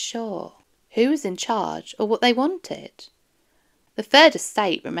quite sure who was in charge or what they wanted. The Third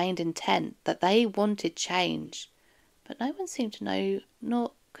Estate remained intent that they wanted change, but no one seemed to know,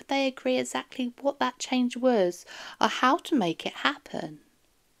 nor could they agree exactly what that change was or how to make it happen.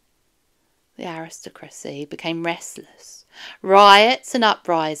 The aristocracy became restless. Riots and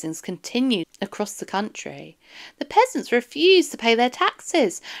uprisings continued across the country. The peasants refused to pay their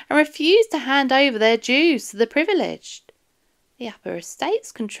taxes and refused to hand over their dues to the privileged. The upper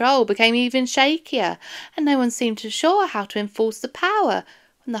estate's control became even shakier, and no one seemed sure how to enforce the power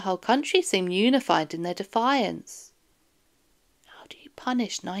when the whole country seemed unified in their defiance. How do you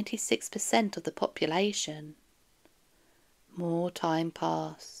punish 96% of the population? More time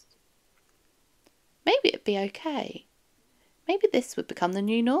passed. Maybe it'd be okay. Maybe this would become the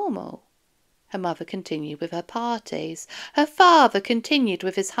new normal. Her mother continued with her parties. Her father continued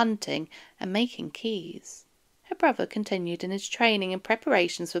with his hunting and making keys. Her brother continued in his training and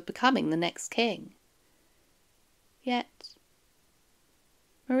preparations for becoming the next king. Yet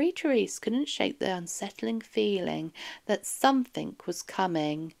Marie-Therese couldn't shake the unsettling feeling that something was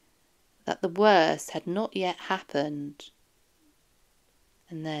coming, that the worst had not yet happened.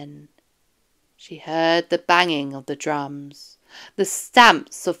 And then she heard the banging of the drums, the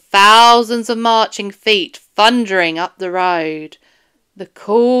stamps of thousands of marching feet thundering up the road, the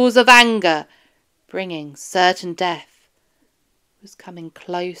calls of anger, bringing certain death, was coming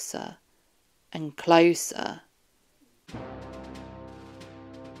closer and closer.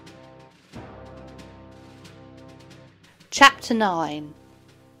 Chapter 9.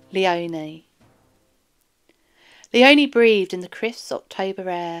 Leonie. Leonie breathed in the crisp October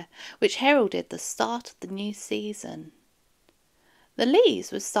air, which heralded the start of the new season. The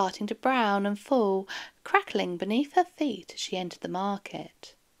leaves were starting to brown and fall, crackling beneath her feet as she entered the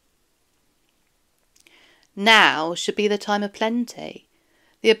market. Now should be the time of plenty,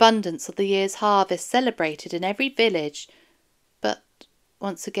 the abundance of the year's harvest celebrated in every village, but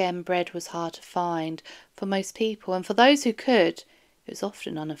once again bread was hard to find for most people, and for those who could, it was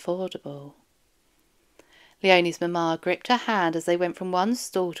often unaffordable. Leonie's mamma gripped her hand as they went from one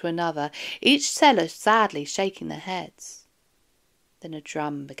stall to another, each seller sadly shaking their heads. Then a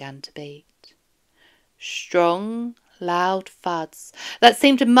drum began to beat. Strong, loud thuds that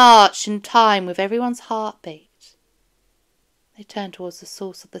seemed to march in time with everyone's heartbeat. They turned towards the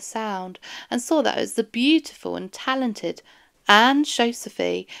source of the sound and saw that it was the beautiful and talented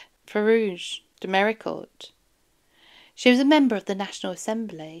Anne-Josephine Farouche de Méricourt. She was a member of the National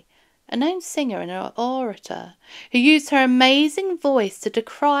Assembly, a known singer and an orator, who used her amazing voice to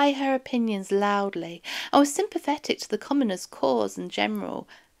decry her opinions loudly, and was sympathetic to the commoners' cause in general,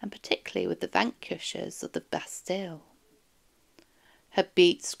 and particularly with the vanquishers of the Bastille. Her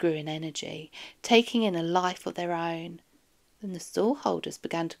beats grew in energy, taking in a life of their own. Then the stallholders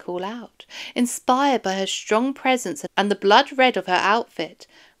began to call out, inspired by her strong presence and the blood red of her outfit,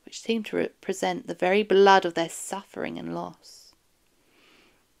 which seemed to represent the very blood of their suffering and loss.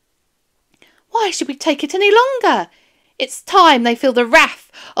 Why should we take it any longer? It's time they feel the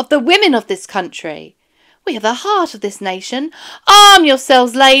wrath of the women of this country. We are the heart of this nation. Arm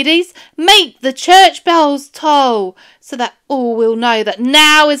yourselves, ladies. Make the church bells toll, so that all will know that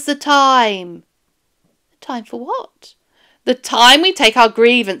now is the time. The time for what? The time we take our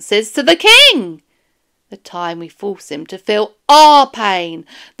grievances to the king. The time we force him to feel our pain.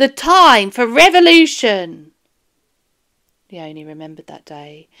 The time for revolution. Leonie remembered that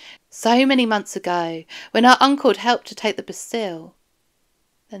day, so many months ago, when her uncle had helped to take the Bastille.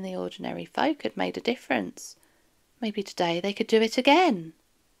 Then the ordinary folk had made a difference. Maybe today they could do it again.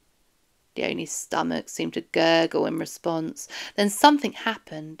 Leonie's stomach seemed to gurgle in response. Then something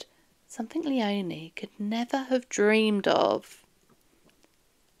happened, something Leonie could never have dreamed of.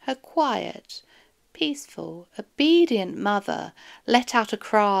 Her quiet, peaceful, obedient mother let out a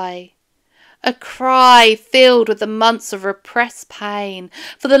cry filled with the months of repressed pain,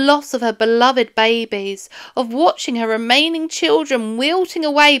 for the loss of her beloved babies, of watching her remaining children wilting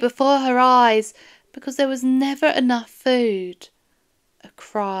away before her eyes because there was never enough food. A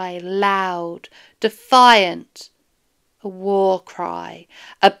cry loud, defiant, a war cry,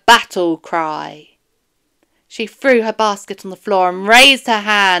 a battle cry. She threw her basket on the floor and raised her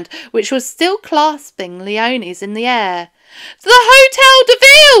hand, which was still clasping Leonie's, in the air. "To the Hotel de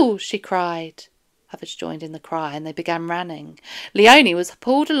Ville!" she cried. Others joined in the cry and they began running. Leonie was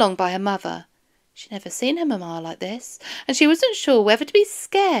pulled along by her mother. She'd never seen her mamma like this, and she wasn't sure whether to be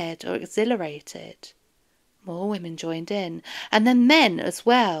scared or exhilarated. More women joined in, and then men as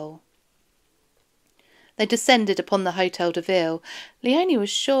well. They descended upon the Hotel de Ville. Leonie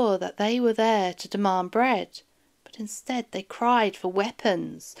was sure that they were there to demand bread, but instead they cried for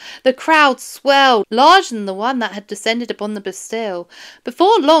weapons. The crowd swelled, larger than the one that had descended upon the Bastille.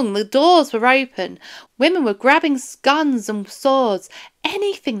 Before long the doors were open. Women were grabbing guns and swords,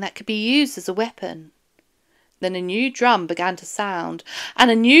 anything that could be used as a weapon. Then a new drum began to sound,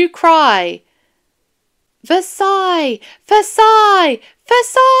 and a new cry. "Versailles! Versailles!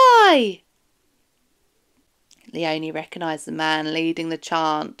 Versailles!" Leonie recognised the man leading the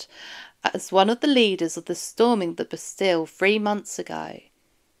chant as one of the leaders of the storming the Bastille 3 months ago.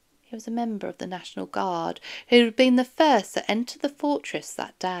 He was a member of the National Guard who had been the first to enter the fortress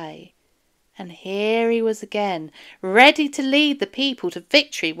that day. And here he was again, ready to lead the people to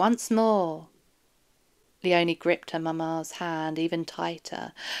victory once more. Leonie gripped her mamma's hand even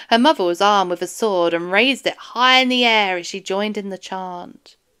tighter. Her mother was armed with a sword and raised it high in the air as she joined in the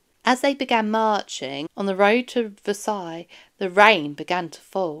chant. As they began marching on the road to Versailles, the rain began to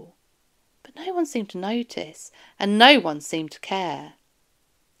fall. But no one seemed to notice, and no one seemed to care.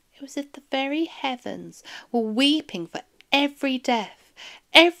 It was as if the very heavens were weeping for every death,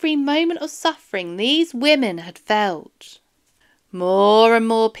 every moment of suffering these women had felt. More and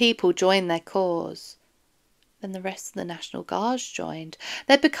more people joined their cause. Then the rest of the National Guards joined.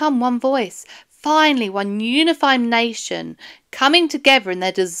 They'd become one voice, finally one unified nation, coming together in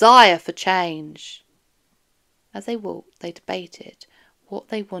their desire for change. As they walked, they debated what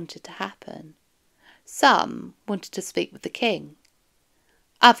they wanted to happen. Some wanted to speak with the king.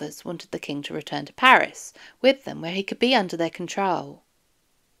 Others wanted the king to return to Paris with them, where he could be under their control.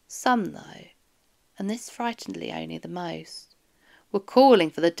 Some, though, and this frightened Leonie the most, were calling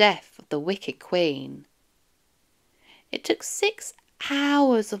for the death of the wicked queen. It took 6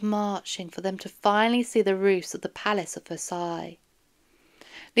 hours of marching for them to finally see the roofs of the palace of Versailles.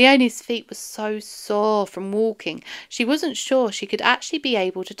 Leonie's feet were so sore from walking, she wasn't sure she could actually be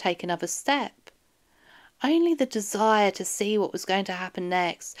able to take another step. Only the desire to see what was going to happen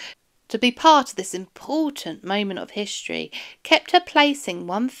next, to be part of this important moment of history, kept her placing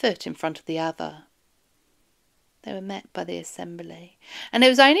one foot in front of the other. They were met by the assembly, and it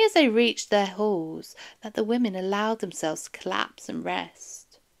was only as they reached their halls that the women allowed themselves to collapse and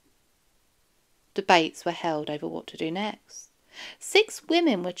rest. Debates were held over what to do next. 6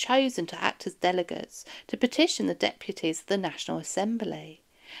 women were chosen to act as delegates to petition the deputies of the National Assembly.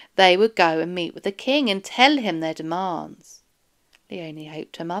 They would go and meet with the king and tell him their demands. Leonie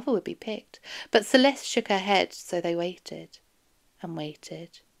hoped her mother would be picked, but Celeste shook her head, so they waited, and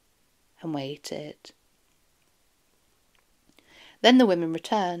waited, and waited. Then the women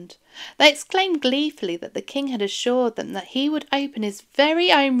returned. They exclaimed gleefully that the king had assured them that he would open his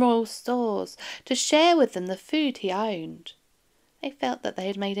very own royal stores to share with them the food he owned. They felt that they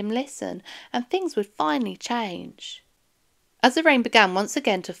had made him listen, and things would finally change. As the rain began once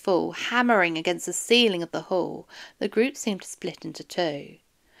again to fall, hammering against the ceiling of the hall, the group seemed to split into 2.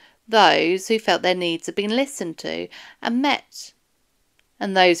 Those who felt their needs had been listened to and met,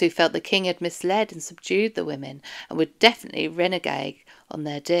 and those who felt the king had misled and subdued the women and would definitely renegade on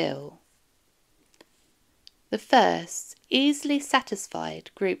their deal. The first, easily satisfied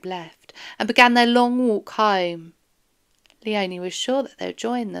group left and began their long walk home. Leonie was sure that they would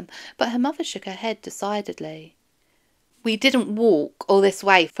join them, but her mother shook her head decidedly. "We didn't walk all this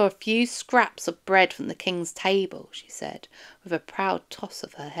way for a few scraps of bread from the king's table," she said, with a proud toss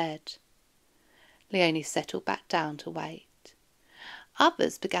of her head. Leonie settled back down to wait.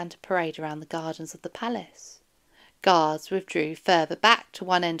 Others began to parade around the gardens of the palace. Guards withdrew further back to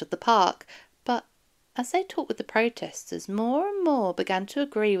one end of the park, but As they talked with the protesters, more and more began to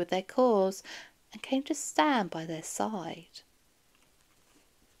agree with their cause and came to stand by their side.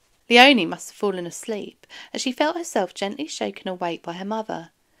 Leonie must have fallen asleep as she felt herself gently shaken awake by her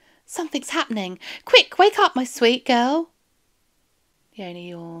mother. "Something's happening! Quick, wake up, my sweet girl!" Leonie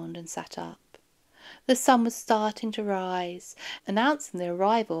yawned and sat up. The sun was starting to rise, announcing the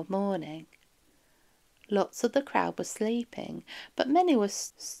arrival of morning. Lots of the crowd were sleeping, but many were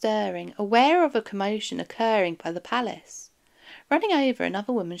stirring, aware of a commotion occurring by the palace. Running over,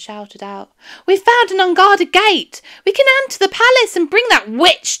 another woman shouted out, "We've found an unguarded gate! We can enter the palace and bring that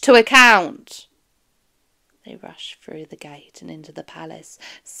witch to account!" They rushed through the gate and into the palace,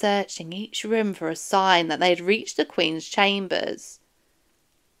 searching each room for a sign that they had reached the Queen's chambers.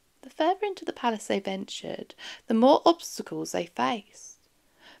 The further into the palace they ventured, the more obstacles they faced.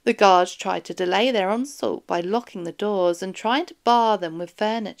 The guards tried to delay their onslaught by locking the doors and trying to bar them with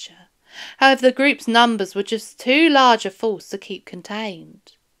furniture. However, the group's numbers were just too large a force to keep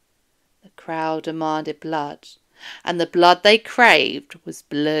contained. The crowd demanded blood, and the blood they craved was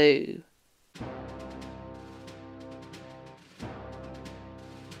blue.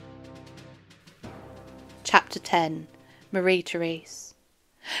 Chapter 10. Marie-Therese.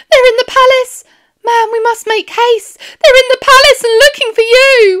 "They're in the palace! Man, we must make haste! They're in the palace and looking for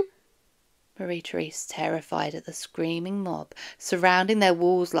you!" Marie-Therese, terrified at the screaming mob surrounding their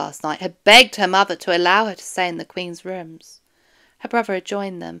walls last night, had begged her mother to allow her to stay in the Queen's rooms. Her brother had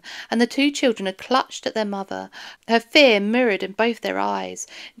joined them, and the two children had clutched at their mother, her fear mirrored in both their eyes,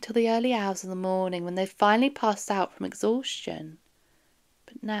 until the early hours of the morning when they finally passed out from exhaustion.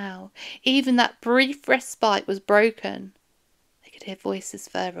 But now, even that brief respite was broken. They could hear voices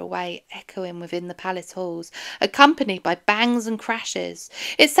further away echoing within the palace halls, accompanied by bangs and crashes.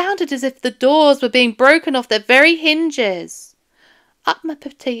 It sounded as if the doors were being broken off their very hinges. "Up, my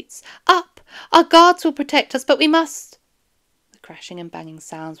petites, up! Our guards will protect us, but we must—" The crashing and banging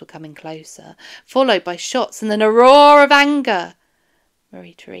sounds were coming closer, followed by shots and then a roar of anger.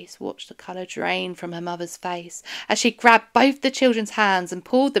 Marie-Therese watched the colour drain from her mother's face as she grabbed both the children's hands and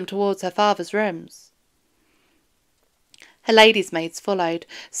pulled them towards her father's rooms. Her ladies' maids followed,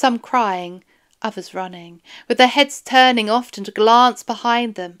 some crying, others running, with their heads turning often to glance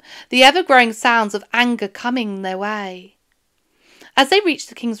behind them, the ever-growing sounds of anger coming their way. As they reached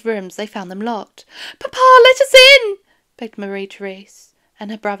the King's rooms, they found them locked. "Papa, let us in!" begged Marie-Therese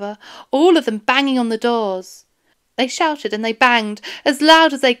and her brother, all of them banging on the doors. They shouted and they banged as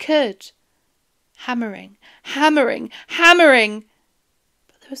loud as they could, hammering, hammering, hammering,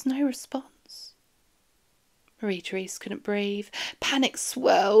 but there was no response. Marie-Therese couldn't breathe. Panic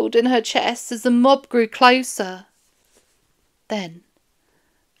swirled in her chest as the mob grew closer. Then,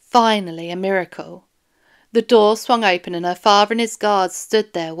 finally, a miracle. The door swung open and her father and his guards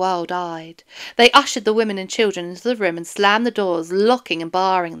stood there wild-eyed. They ushered the women and children into the room and slammed the doors, locking and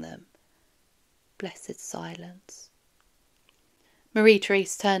barring them. Blessed silence.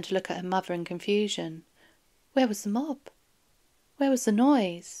 Marie-Therese turned to look at her mother in confusion. Where was the mob? Where was the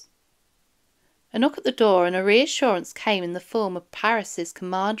noise? A knock at the door and a reassurance came in the form of Paris's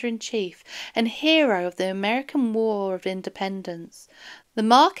Commander-in-Chief and hero of the American War of Independence, the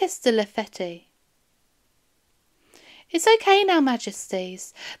Marquis de Lafayette. "It's okay now,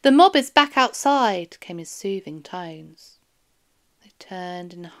 Majesties. The mob is back outside," came his soothing tones. They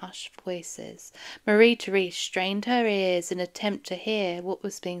turned in hushed voices. Marie-Therese strained her ears in an attempt to hear what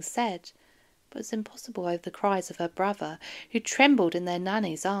was being said, but it was impossible over the cries of her brother, who trembled in their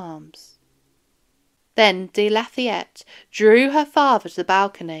nanny's arms. Then de Lafayette drew her father to the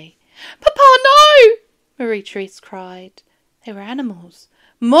balcony. "Papa, no!" Marie-Therese cried. They were animals,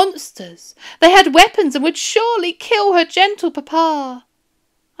 monsters. They had weapons and would surely kill her gentle papa.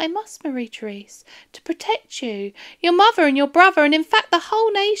 "I must, Marie-Therese, to protect you, your mother and your brother, and in fact the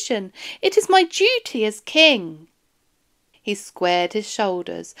whole nation. It is my duty as king." He squared his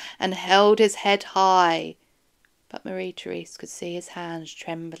shoulders and held his head high, but Marie-Therese could see his hands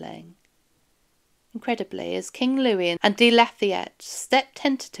trembling. Incredibly, as King Louis and de Lafayette stepped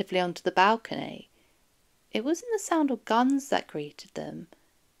tentatively onto the balcony, it wasn't the sound of guns that greeted them,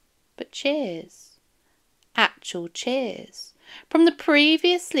 but cheers. Actual cheers from the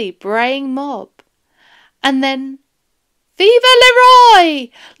previously braying mob. And then, "Vive le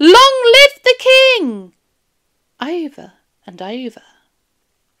Roi! Long live the King!" over and over.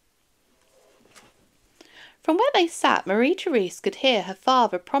 From where they sat, Marie-Therese could hear her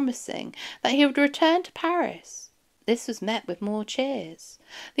father promising that he would return to Paris. This was met with more cheers.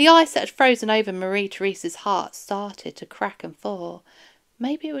 The ice that had frozen over Marie-Therese's heart started to crack and fall.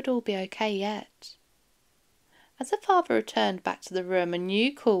 Maybe it would all be okay yet. As her father returned back to the room, a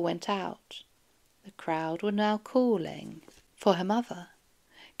new call went out. The crowd were now calling for her mother.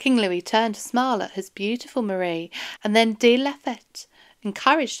 King Louis turned to smile at his beautiful Marie, and then de la Fête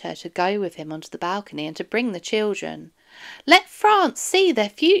encouraged her to go with him onto the balcony and to bring the children. "Let France see their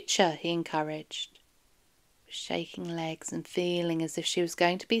future," he encouraged. With shaking legs and feeling as if she was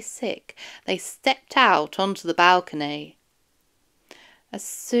going to be sick, they stepped out onto the balcony. As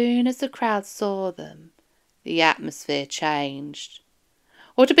soon as the crowd saw them, the atmosphere changed.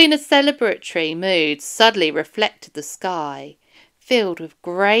 What had been a celebratory mood suddenly reflected the sky, filled with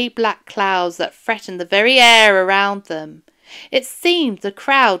grey-black clouds that threatened the very air around them. It seemed the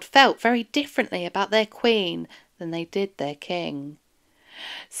crowd felt very differently about their queen than they did their king.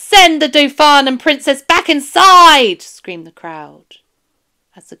 "Send the Dauphin and Princess back inside!" screamed the crowd.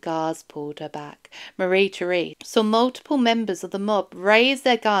 As the guards pulled her back, Marie-Therese saw multiple members of the mob raise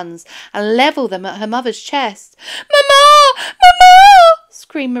their guns and level them at her mother's chest. "Mamma! Mamma!"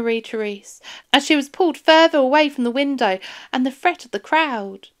 screamed Marie-Therese, as she was pulled further away from the window and the threat of the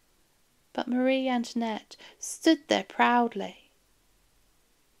crowd. But Marie Antoinette stood there proudly.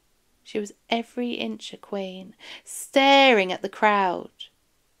 She was every inch a queen, staring at the crowd.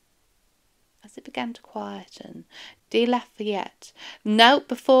 As it began to quieten, de la Fayette knelt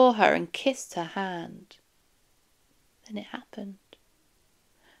before her and kissed her hand. Then it happened.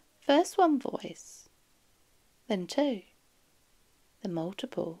 First one voice, then two, then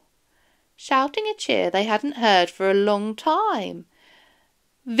multiple, shouting a cheer they hadn't heard for a long time.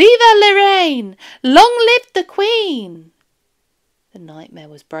 "Vive la Reine! Long live the Queen!" The nightmare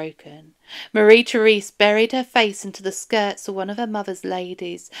was broken. Marie-Therese buried her face into the skirts of one of her mother's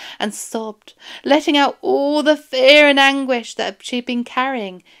ladies and sobbed, letting out all the fear and anguish that she had been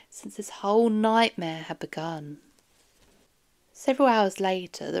carrying since this whole nightmare had begun. Several hours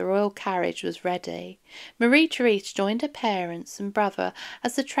later, the royal carriage was ready. Marie-Therese joined her parents and brother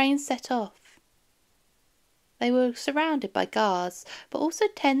as the train set off. They were surrounded by guards, but also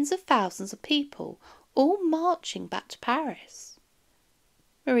tens of thousands of people, all marching back to Paris.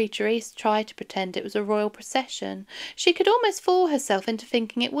 Marie-Therese tried to pretend it was a royal procession. She could almost fool herself into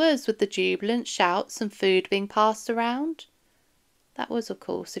thinking it was, with the jubilant shouts and food being passed around. That was, of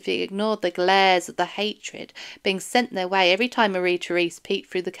course, if you ignored the glares of the hatred being sent their way every time Marie-Therese peeked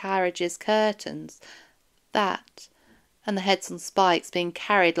through the carriage's curtains. That, and the heads on spikes being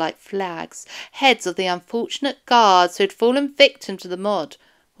carried like flags, heads of the unfortunate guards who had fallen victim to the mob,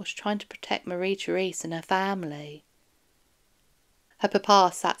 was trying to protect Marie-Therese and her family. Her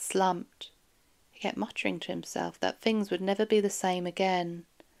papa sat slumped. He kept muttering to himself that things would never be the same again.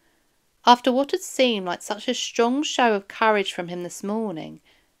 After what had seemed like such a strong show of courage from him this morning,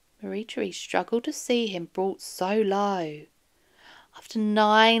 Marie-Therese struggled to see him brought so low. After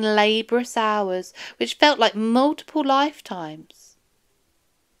 9 laborious hours, which felt like multiple lifetimes,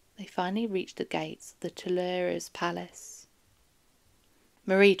 they finally reached the gates of the Tuileries Palace.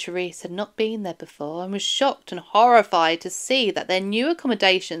 Marie-Therese had not been there before and was shocked and horrified to see that their new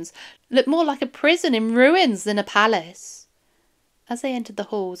accommodations looked more like a prison in ruins than a palace. As they entered the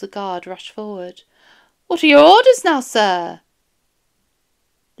halls, a guard rushed forward. "What are your orders now, sir?"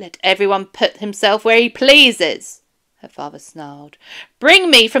 "Let everyone put himself where he pleases," her father snarled. "Bring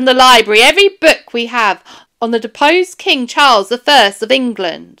me from the library every book we have on the deposed King Charles I of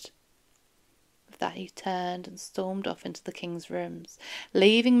England." With that he turned and stormed off into the king's rooms,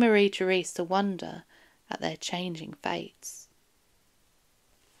 leaving Marie-Therese to wonder at their changing fates.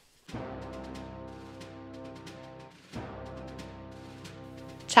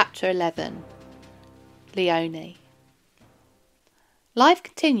 Chapter 11. Leonie. Life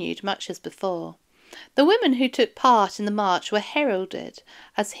continued much as before. The women who took part in the march were heralded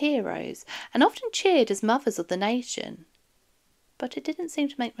as heroes and often cheered as mothers of the nation. But it didn't seem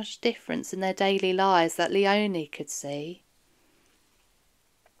to make much difference in their daily lives that Leonie could see.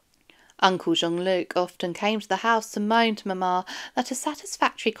 Uncle Jean-Luc often came to the house to moan to Mamma that a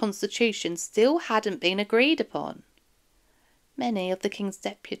satisfactory constitution still hadn't been agreed upon. Many of the king's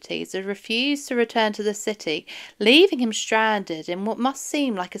deputies had refused to return to the city, leaving him stranded in what must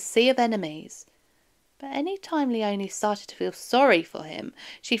seem like a sea of enemies. But any time Leonie started to feel sorry for him,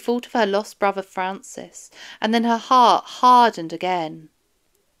 she thought of her lost brother Francis, and then her heart hardened again.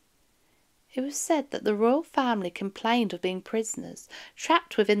 It was said that the royal family complained of being prisoners,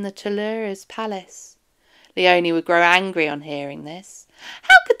 trapped within the Tuileries Palace. Leonie would grow angry on hearing this.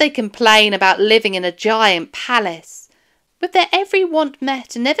 How could they complain about living in a giant palace, with their every want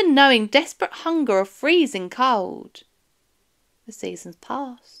met and never knowing desperate hunger or freezing cold? The seasons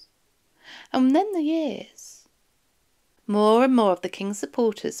passed, and then the years. More and more of the king's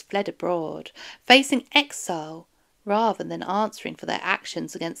supporters fled abroad, facing exile rather than answering for their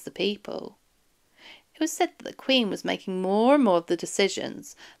actions against the people. was said that the Queen was making more and more of the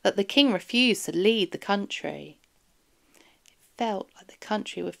decisions, that the King refused to lead the country. It felt like the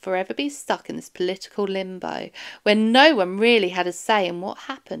country would forever be stuck in this political limbo, where no one really had a say in what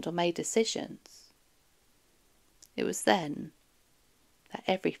happened or made decisions. It was then that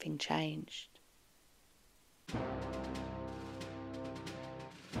everything changed.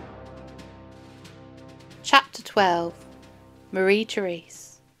 Chapter 12.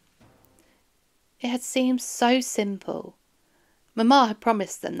 Marie-Therese. It had seemed so simple. Mamma had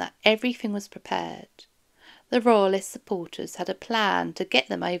promised them that everything was prepared. The royalist supporters had a plan to get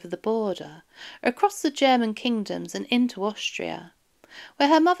them over the border, across the German kingdoms and into Austria, where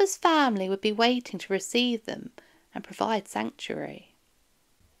her mother's family would be waiting to receive them and provide sanctuary.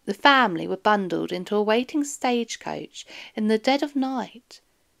 The family were bundled into a waiting stagecoach in the dead of night,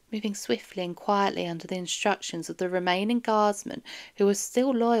 moving swiftly and quietly under the instructions of the remaining guardsmen who were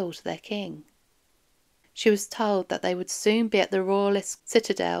still loyal to their king. She was told that they would soon be at the royalist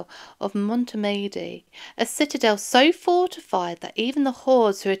citadel of Montmedy, a citadel so fortified that even the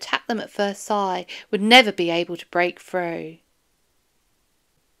hordes who attacked them at Versailles would never be able to break through.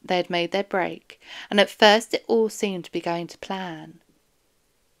 They had made their break, and at first it all seemed to be going to plan.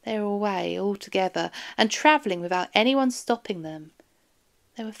 They were away all together and travelling without anyone stopping them.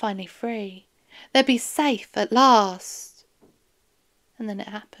 They were finally free. They'd be safe at last. And then it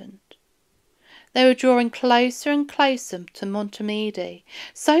happened. They were drawing closer and closer to Montmedy,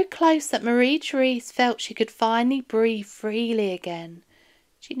 so close that Marie-Therese felt she could finally breathe freely again.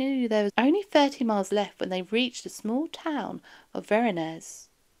 She knew there was only 30 miles left when they reached the small town of Varennes.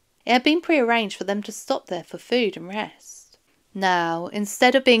 It had been prearranged for them to stop there for food and rest. Now,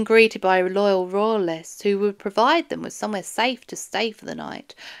 instead of being greeted by loyal royalists who would provide them with somewhere safe to stay for the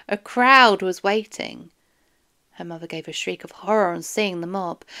night, a crowd was waiting. Her mother gave a shriek of horror on seeing the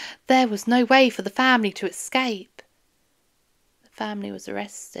mob. There was no way for the family to escape. The family was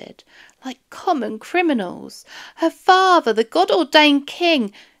arrested, like common criminals. Her father, the God-ordained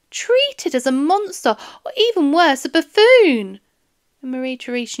king, treated as a monster, or even worse, a buffoon. And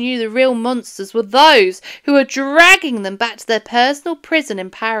Marie-Therese knew the real monsters were those who were dragging them back to their personal prison in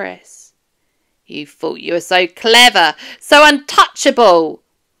Paris. "You thought you were so clever, so untouchable,"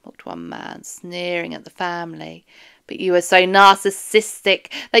 mocked one man, sneering at the family. "But you were so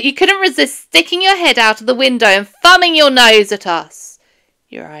narcissistic that you couldn't resist sticking your head out of the window and thumbing your nose at us.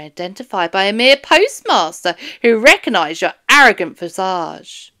 You are identified by a mere postmaster who recognised your arrogant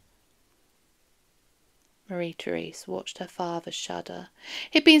visage." Marie-Therese watched her father shudder.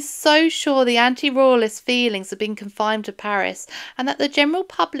 He had been so sure the anti-royalist feelings had been confined to Paris, and that the general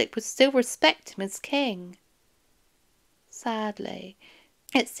public would still respect him as king. Sadly,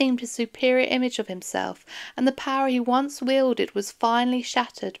 it seemed his superior image of himself and the power he once wielded was finally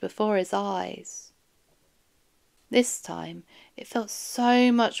shattered before his eyes. This time it felt so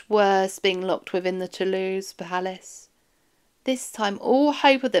much worse being locked within the Toulouse palace. This time all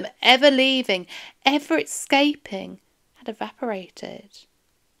hope of them ever leaving, ever escaping, had evaporated.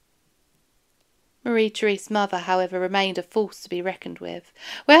 Marie-Therese's mother, however, remained a force to be reckoned with.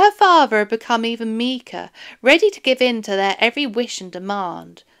 Where her father had become even meeker, ready to give in to their every wish and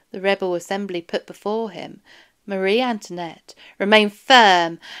demand the rebel assembly put before him, Marie Antoinette remained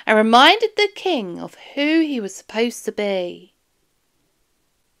firm and reminded the king of who he was supposed to be.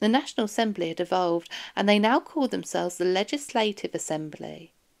 The National Assembly had evolved, and they now called themselves the Legislative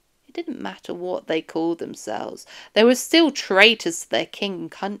Assembly. It didn't matter what they called themselves, they were still traitors to their king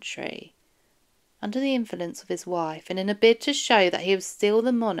and country. Under the influence of his wife, and in a bid to show that he was still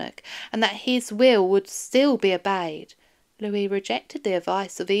the monarch and that his will would still be obeyed, Louis rejected the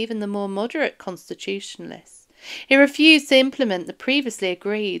advice of even the more moderate constitutionalists. He refused to implement the previously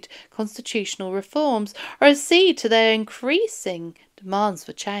agreed constitutional reforms or accede to their increasing demands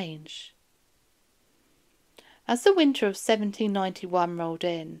for change. As the winter of 1791 rolled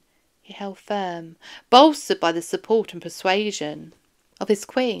in, he held firm, bolstered by the support and persuasion of his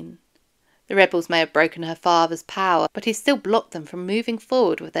queen. The rebels may have broken her father's power, but he still blocked them from moving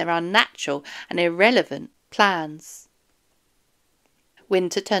forward with their unnatural and irrelevant plans.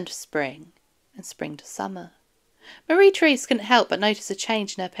 Winter turned to spring, and spring to summer. Marie-Therese couldn't help but notice a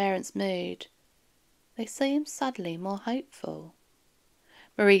change in her parents' mood. They seemed suddenly more hopeful.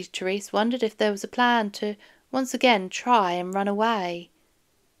 Marie-Therese wondered if there was a plan to once again try and run away.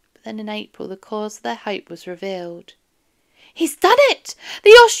 But then in April the cause of their hope was revealed. "He's done it!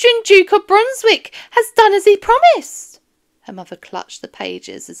 The Austrian Duke of Brunswick has done as he promised!" Her mother clutched the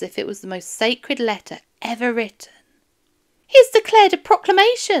pages as if it was the most sacred letter ever written. He has declared a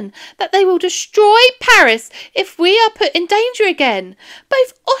proclamation that they will destroy Paris if we are put in danger again.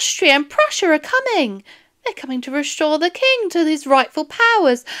 Both Austria and Prussia are coming. They're coming to restore the king to his rightful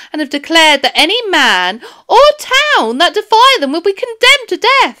powers, and have declared that any man or town that defy them will be condemned to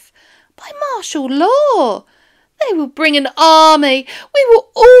death by martial law. They will bring an army. We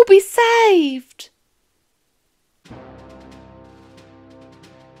will all be saved.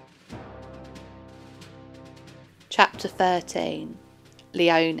 Chapter 13.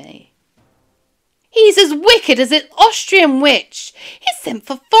 Leone. He's as wicked as an Austrian witch. He's sent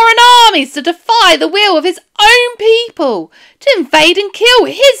for foreign armies to defy the will of his own people, to invade and kill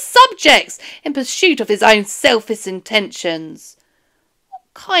his subjects in pursuit of his own selfish intentions.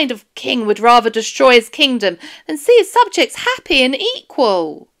 What kind of king would rather destroy his kingdom than see his subjects happy and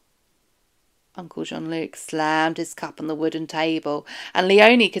equal? Uncle Jean-Luc slammed his cup on the wooden table, and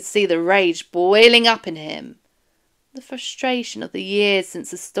Leone could see the rage boiling up in him. The frustration of the years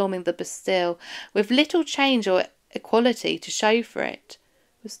since the storming the Bastille, with little change or equality to show for it,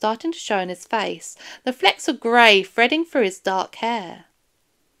 was starting to show in his face, the flecks of grey threading through his dark hair.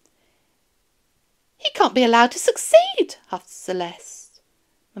 "He can't be allowed to succeed," huffed Celeste.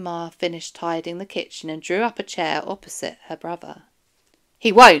 Mamma finished tidying the kitchen and drew up a chair opposite her brother.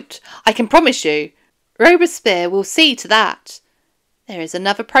 "He won't, I can promise you. Robespierre will see to that. There is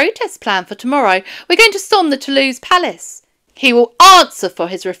another protest planned for tomorrow. We're going to storm the Toulouse Palace. He will answer for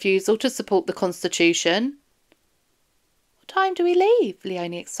his refusal to support the Constitution." "What time do we leave?"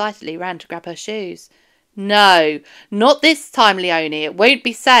 Leone excitedly ran to grab her shoes. "No, not this time, Leone. It won't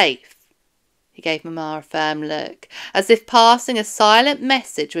be safe." He gave Mamma a firm look, as if passing a silent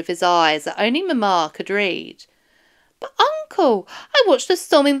message with his eyes that only Mamma could read. "But, Uncle, I watched the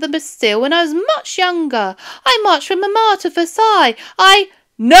storming of the Bastille when I was much younger. I marched with Mamma to Versailles.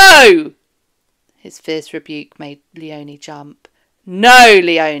 No!" His fierce rebuke made Leone jump. "No,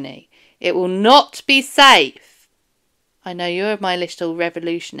 Leone, it will not be safe. I know you're my little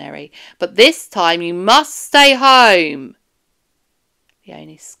revolutionary, but this time you must stay home."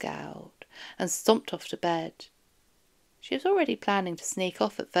 Leone scowled and stomped off to bed. She was already planning to sneak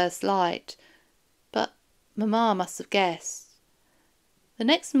off at first light, but Mamma must have guessed. The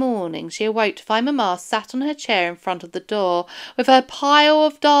next morning she awoke to find Mamma sat on her chair in front of the door, with her pile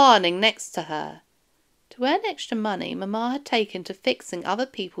of darning next to her. To earn extra money Mamma had taken to fixing other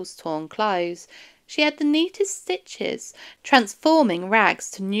people's torn clothes. She had the neatest stitches, transforming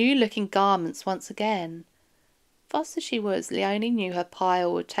rags to new-looking garments once again. Fast as she was, Leone knew her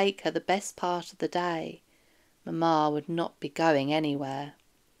pile would take her the best part of the day. Mamma would not be going anywhere.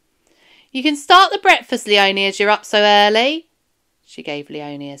 "You can start the breakfast, Leone, as you're up so early." She gave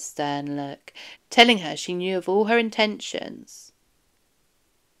Leone a stern look, telling her she knew of all her intentions.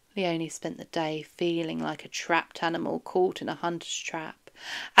 Leone spent the day feeling like a trapped animal caught in a hunter's trap.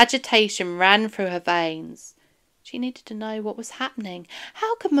 Agitation ran through her veins. She needed to know what was happening.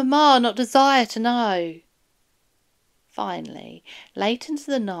 How could Mamma not desire to know? Finally, late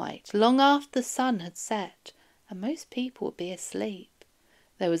into the night, long after the sun had set, and most people would be asleep,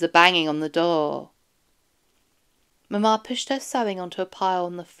 there was a banging on the door. Mamma pushed her sewing onto a pile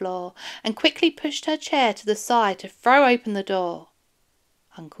on the floor, and quickly pushed her chair to the side to throw open the door.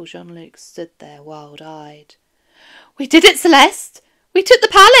 Uncle Jean-Luc stood there wild-eyed. "We did it, Celeste! We took the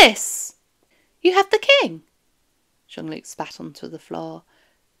palace!" "You have the king?" Jean-Luc spat onto the floor.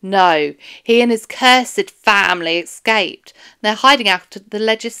 "No, he and his cursed family escaped. They're hiding out at the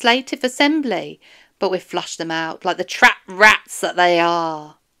Legislative Assembly, but we've flushed them out like the trapped rats that they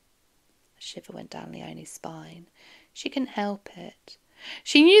are." A shiver went down Leone's spine. She couldn't help it.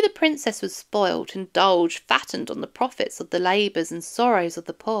 She knew the princess was spoilt, indulged, fattened on the profits of the labours and sorrows of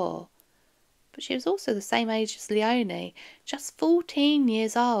the poor. But she was also the same age as Leone, just 14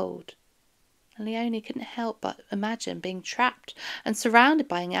 years old. And Leone couldn't help but imagine being trapped and surrounded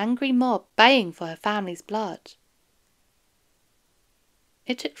by an angry mob baying for her family's blood.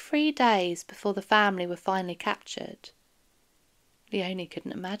 It took 3 days before the family were finally captured. Leone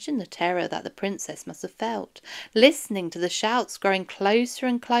couldn't imagine the terror that the princess must have felt, listening to the shouts growing closer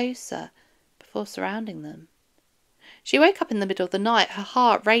and closer before surrounding them. She woke up in the middle of the night, her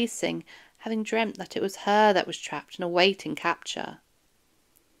heart racing, having dreamt that it was her that was trapped and awaiting capture.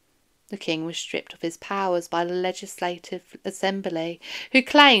 The king was stripped of his powers by the Legislative Assembly, who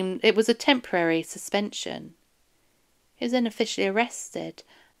claimed it was a temporary suspension. He was then officially arrested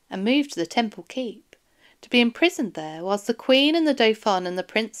and moved to the Temple Keep, to be imprisoned there whilst the Queen and the Dauphin and the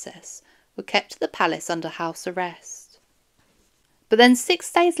Princess were kept at the palace under house arrest. But then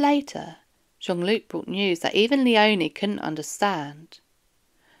 6 days later, Jean-Luc brought news that even Leone couldn't understand.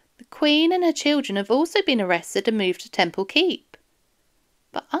 The Queen and her children have also been arrested and moved to Temple Keep."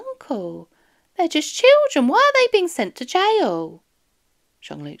 "But, uncle, they're just children. Why are they being sent to jail?"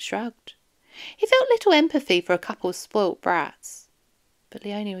 Jean-Luc shrugged. He felt little empathy for a couple of spoilt brats, but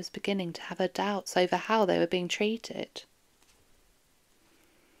Leonie was beginning to have her doubts over how they were being treated.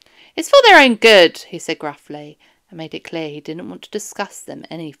 "It's for their own good," he said gruffly, and made it clear he didn't want to discuss them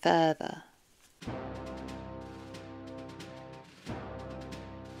any further.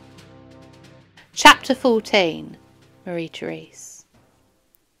 Chapter 14. Marie-Therese.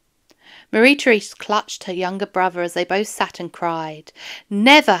 Marie-Therese clutched her younger brother as they both sat and cried.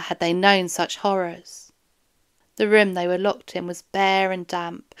 Never had they known such horrors. The room they were locked in was bare and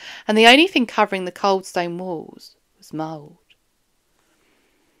damp, and the only thing covering the cold stone walls was mould.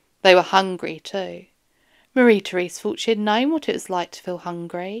 They were hungry too. Marie-Therese thought she had known what it was like to feel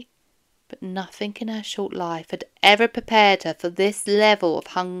hungry, but nothing in her short life had ever prepared her for this level of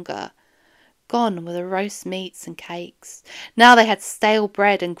hunger. Gone were the roast meats and cakes. Now they had stale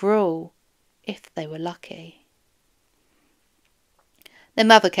bread and gruel, if they were lucky. Their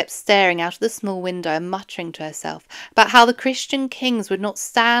mother kept staring out of the small window and muttering to herself about how the Christian kings would not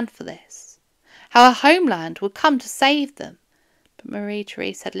stand for this, how her homeland would come to save them. But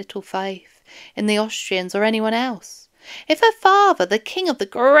Marie-Therese had little faith in the Austrians or anyone else. If her father, the king of the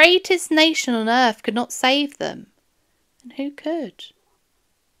greatest nation on earth, could not save them, then who could?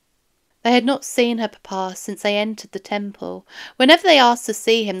 They had not seen her papa since they entered the temple. Whenever they asked to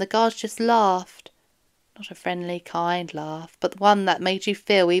see him, the guards just laughed. Not a friendly, kind laugh, but one that made you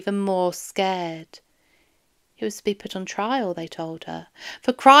feel even more scared. He was to be put on trial, they told her,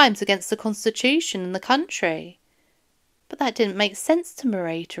 for crimes against the constitution and the country. But that didn't make sense to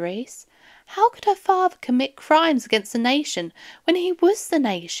Marie-Therese. How could her father commit crimes against the nation when he was the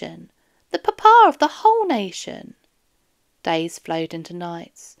nation, the papa of the whole nation? Days flowed into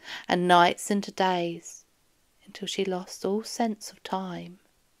nights, and nights into days, until she lost all sense of time.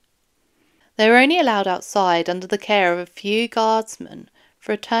 They were only allowed outside under the care of a few guardsmen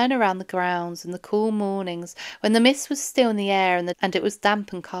for a turn around the grounds in the cool mornings when the mist was still in the air and it was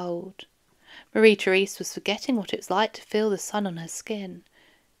damp and cold. Marie-Therese was forgetting what it was like to feel the sun on her skin.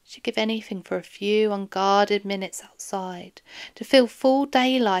 She'd give anything for a few unguarded minutes outside, to feel full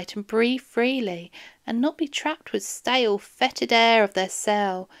daylight and breathe freely, and not be trapped with stale, fetid air of their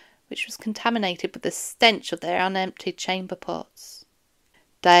cell, which was contaminated with the stench of their unemptied chamber pots.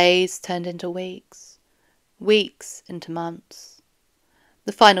 Days turned into weeks, weeks into months.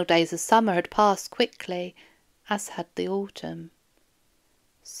 The final days of summer had passed quickly, as had the autumn.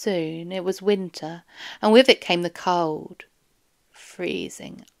 Soon it was winter, and with it came the cold,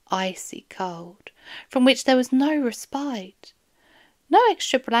 freezing, icy cold, from which there was no respite. No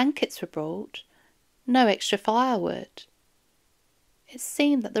extra blankets were brought, no extra firewood. It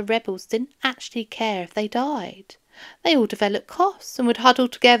seemed that the rebels didn't actually care if they died. They all developed coughs and would huddle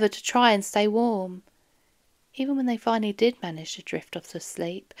together to try and stay warm. Even when they finally did manage to drift off to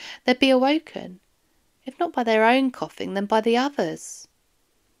sleep, they'd be awoken, if not by their own coughing, then by the others.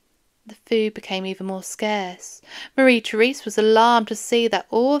 The food became even more scarce. Marie-Therese was alarmed to see that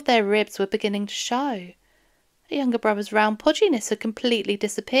all of their ribs were beginning to show. Her younger brother's round podginess had completely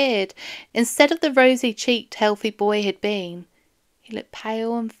disappeared. Instead of the rosy-cheeked, healthy boy he had been, he looked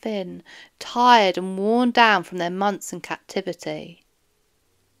pale and thin, tired and worn down from their months in captivity.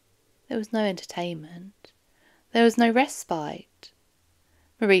 There was no entertainment. There was no respite.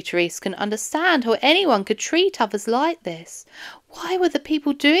 Marie-Therese couldn't understand how anyone could treat others like this. Why were the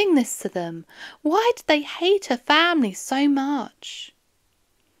people doing this to them? Why did they hate her family so much?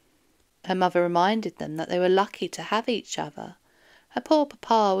 Her mother reminded them that they were lucky to have each other. Her poor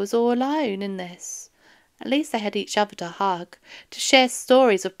papa was all alone in this. At least they had each other to hug, to share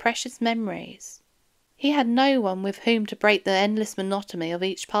stories of precious memories. He had no one with whom to break the endless monotony of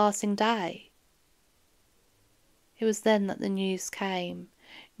each passing day. It was then that the news came.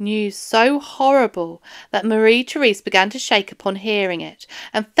 News so horrible that Marie-Therese began to shake upon hearing it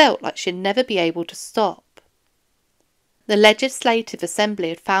and felt like she'd never be able to stop. The Legislative Assembly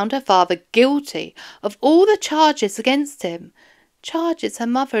had found her father guilty of all the charges against him, charges her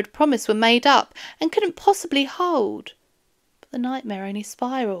mother had promised were made up and couldn't possibly hold. But the nightmare only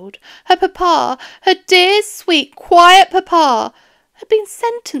spiralled. Her papa, her dear, sweet, quiet papa, had been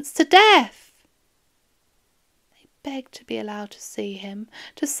sentenced to death. Begged to be allowed to see him,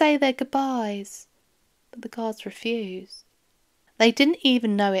 to say their goodbyes, but the guards refused. They didn't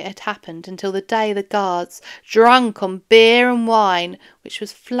even know it had happened until the day the guards, drunk on beer and wine, which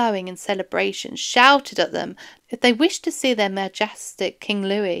was flowing in celebration, shouted at them if they wished to see their majestic King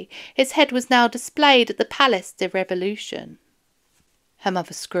Louis. His head was now displayed at the Place de Revolution. Her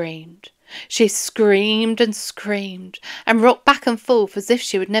mother screamed. She screamed and rocked back and forth as if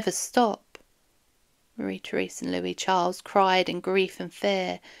she would never stop. Marie-Therese and Louis Charles cried in grief and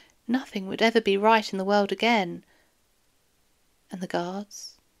fear. Nothing would ever be right in the world again. And the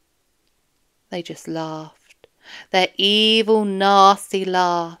guards? They just laughed. Their evil, nasty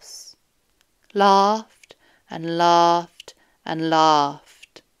laughs. Laughed and laughed and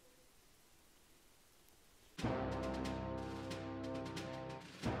laughed.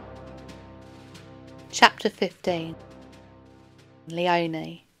 Chapter 15.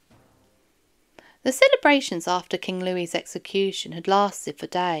 Leonie. The celebrations after King Louis's execution had lasted for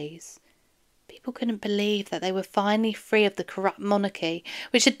days. People couldn't believe that they were finally free of the corrupt monarchy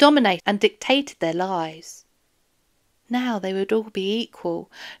which had dominated and dictated their lives. Now they would all be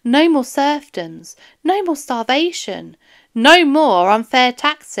equal. No more serfdoms, no more starvation, no more unfair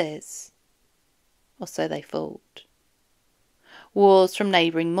taxes. Or so they thought. Wars from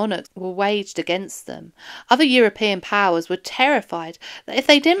neighbouring monarchs were waged against them. Other European powers were terrified that if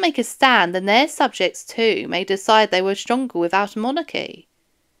they didn't make a stand, then their subjects too may decide they were stronger without a monarchy.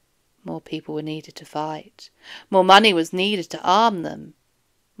 More people were needed to fight. More money was needed to arm them.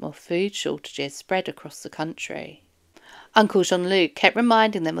 More food shortages spread across the country. Uncle Jean-Luc kept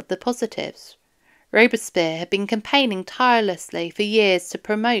reminding them of the positives. Robespierre had been campaigning tirelessly for years to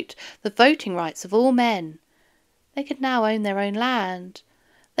promote the voting rights of all men. They could now own their own land.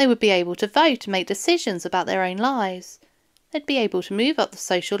 They would be able to vote and make decisions about their own lives. They'd be able to move up the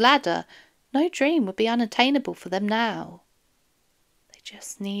social ladder. No dream would be unattainable for them now. They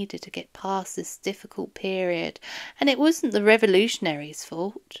just needed to get past this difficult period, and it wasn't the revolutionaries'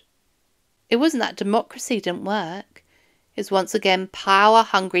 fault. It wasn't that democracy didn't work. It was once again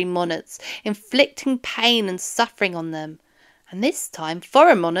power-hungry monarchs inflicting pain and suffering on them, and this time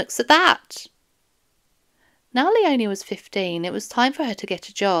foreign monarchs at that. Now Leonie was 15, it was time for her to get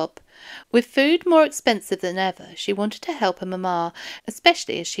a job. With food more expensive than ever, she wanted to help her mamma,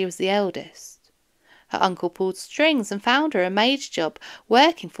 especially as she was the eldest. Her uncle pulled strings and found her a maid's job,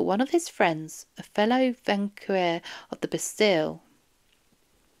 working for one of his friends, a fellow vainqueur of the Bastille.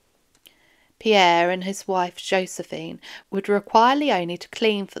 Pierre and his wife Josephine would require Leonie to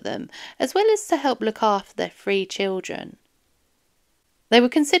clean for them, as well as to help look after their 3 children. They were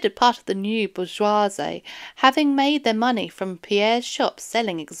considered part of the new bourgeoisie, having made their money from Pierre's shop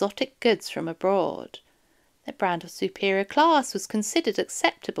selling exotic goods from abroad. Their brand of superior class was considered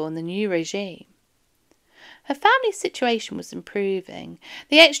acceptable in the new regime. Her family situation was improving.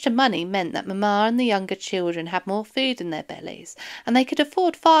 The extra money meant that Mamma and the younger children had more food in their bellies, and they could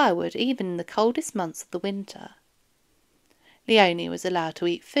afford firewood even in the coldest months of the winter. Leonie was allowed to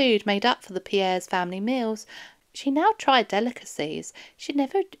eat food made up for the Pierre's family meals. She now tried delicacies she'd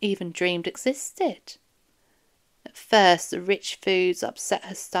never even dreamed existed. At first the rich foods upset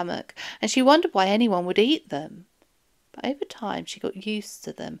her stomach, and she wondered why anyone would eat them. But over time she got used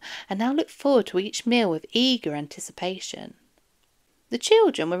to them, and now looked forward to each meal with eager anticipation. The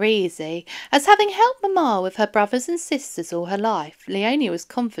children were easy, as having helped Mamma with her brothers and sisters all her life, Leonie was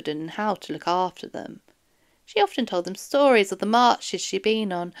confident in how to look after them. She often told them stories of the marches she'd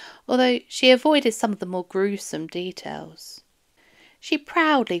been on, although she avoided some of the more gruesome details. She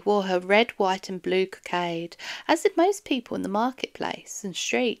proudly wore her red, white and blue cockade, as did most people in the marketplace and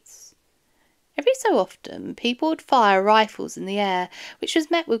streets. Every so often people would fire rifles in the air, which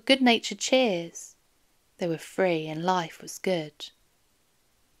was met with good-natured cheers. They were free and life was good.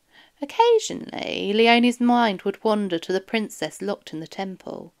 Occasionally Leonie's mind would wander to the princess locked in the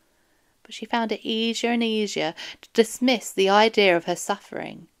temple, but she found it easier and easier to dismiss the idea of her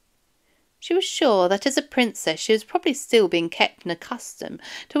suffering. She was sure that as a princess she was probably still being kept in a custom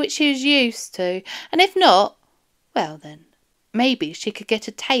to which she was used to, and if not, well then, maybe she could get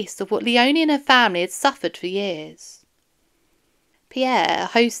a taste of what Leonie and her family had suffered for years. Pierre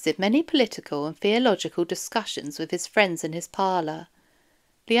hosted many political and theological discussions with his friends in his parlour.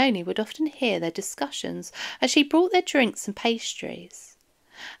 Leonie would often hear their discussions as she brought their drinks and pastries.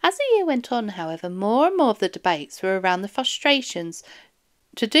 As the year went on, however, more and more of the debates were around the frustrations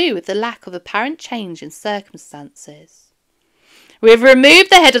to do with the lack of apparent change in circumstances. "We have removed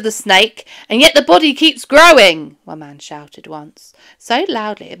the head of the snake, and yet the body keeps growing," one man shouted once, so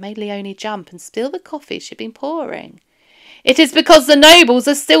loudly it made Leonie jump and spill the coffee she had been pouring. "It is because the nobles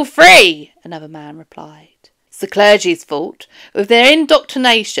are still free," another man replied. "It's the clergy's fault, with their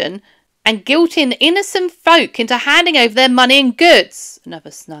indoctrination, and guilting innocent folk into handing over their money and goods," another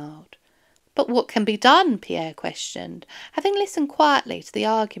snarled. "But what can be done?" Pierre questioned, having listened quietly to the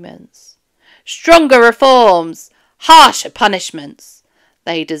arguments. "Stronger reforms, harsher punishments.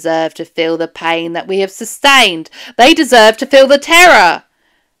 They deserve to feel the pain that we have sustained. They deserve to feel the terror.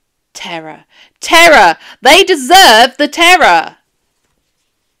 Terror, terror, they deserve the terror.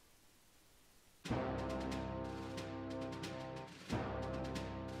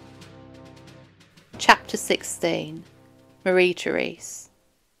 Chapter 16. Marie-Therese.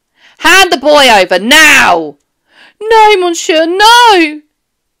 Hand the boy over, now! No, monsieur, no!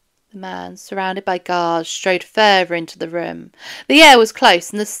 The man, surrounded by guards, strode further into the room. The air was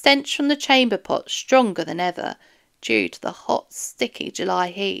close, and the stench from the chamber pot stronger than ever, due to the hot, sticky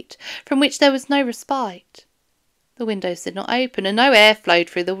July heat, from which there was no respite. The windows did not open, and no air flowed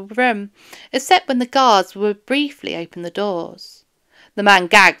through the room, except when the guards would briefly open the doors. The man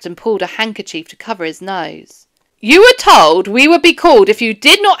gagged and pulled a handkerchief to cover his nose. You were told we would be called if you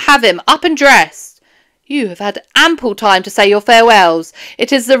did not have him up and dressed. You have had ample time to say your farewells.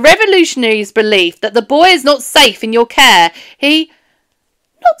 It is the revolutionaries' belief that the boy is not safe in your care.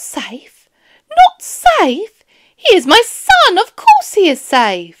 Not safe? Not safe? He is my son. Of course he is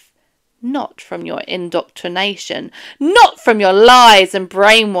safe. Not from your indoctrination, not from your lies and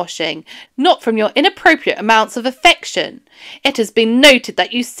brainwashing, not from your inappropriate amounts of affection. It has been noted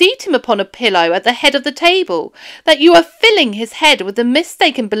that you seat him upon a pillow at the head of the table, that you are filling his head with the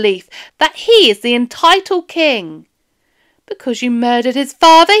mistaken belief that he is the entitled king. Because you murdered his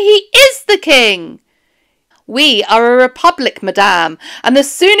father, he is the king. We are a republic, madame, and the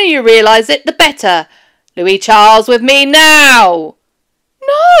sooner you realise it, the better. Louis Charles with me now.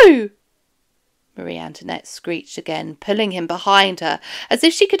 No! Marie Antoinette screeched again, pulling him behind her, as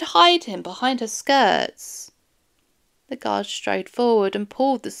if she could hide him behind her skirts. The guard strode forward and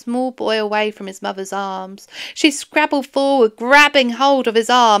pulled the small boy away from his mother's arms. She scrabbled forward, grabbing hold of his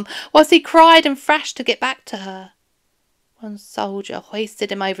arm, whilst he cried and thrashed to get back to her. One soldier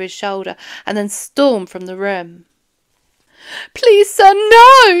hoisted him over his shoulder and then stormed from the room. Please, sir,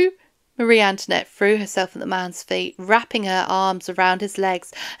 no! Marie Antoinette threw herself at the man's feet, wrapping her arms around his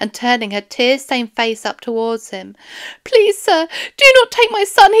legs and turning her tear-stained face up towards him. Please, sir, do not take my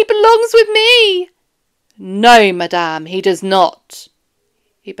son. He belongs with me. No, madame, he does not.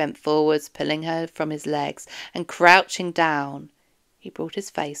 He bent forwards, pulling her from his legs, and crouching down, he brought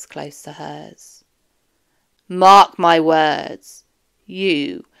his face close to hers. Mark my words.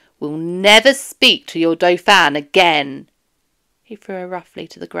 You will never speak to your Dauphin again. He threw her roughly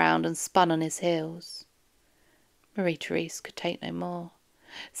to the ground and spun on his heels. Marie-Therese could take no more.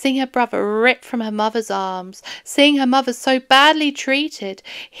 Seeing her brother ripped from her mother's arms, seeing her mother so badly treated,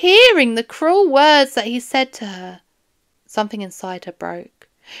 hearing the cruel words that he said to her, something inside her broke.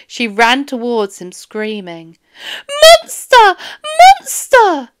 She ran towards him, screaming, Monster!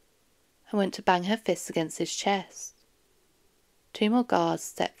 Monster! and went to bang her fists against his chest. 2 more guards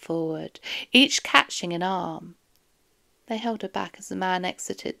stepped forward, each catching an arm. They held her back as the man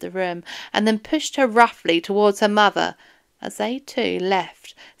exited the room, and then pushed her roughly towards her mother, as they too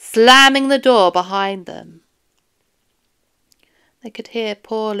left, slamming the door behind them. They could hear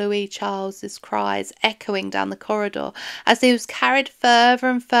poor Louis Charles's cries echoing down the corridor as he was carried further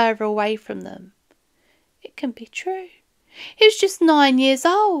and further away from them. It couldn't be true. He was just 9 years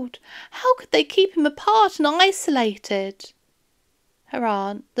old. How could they keep him apart and isolated? Her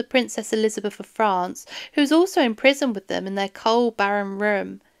aunt, the Princess Elizabeth of France, who was also in prison with them in their cold, barren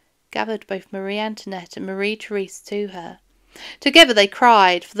room, gathered both Marie Antoinette and Marie-Therese to her. Together they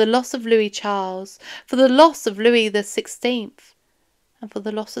cried for the loss of Louis Charles, for the loss of Louis XVI, and for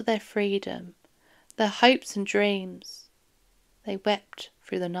the loss of their freedom, their hopes and dreams. They wept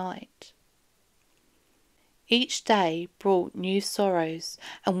through the night. Each day brought new sorrows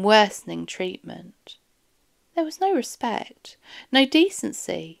and worsening treatment. There was no respect, no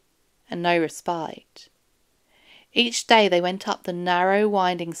decency, and no respite. Each day they went up the narrow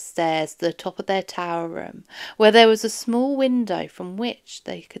winding stairs to the top of their tower room, where there was a small window from which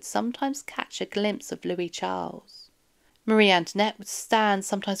they could sometimes catch a glimpse of Louis Charles. Marie Antoinette would stand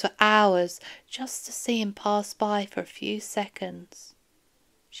sometimes for hours just to see him pass by for a few seconds.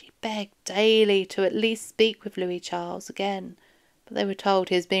 She begged daily to at least speak with Louis Charles again, but they were told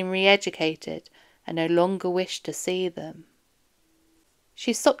he was being re-educated and no longer wished to see them.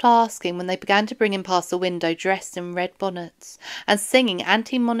 She stopped asking when they began to bring him past the window dressed in red bonnets and singing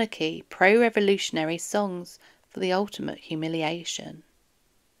anti-monarchy, pro-revolutionary songs for the ultimate humiliation.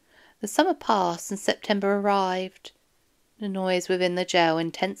 The summer passed and September arrived. The noise within the jail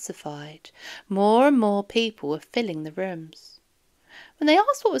intensified. More and more people were filling the rooms. When they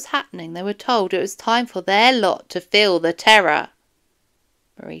asked what was happening, they were told it was time for their lot to feel the terror.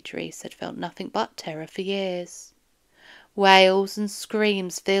 Marie-Therese had felt nothing but terror for years. Wails and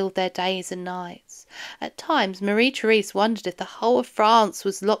screams filled their days and nights. At times Marie-Therese wondered if the whole of France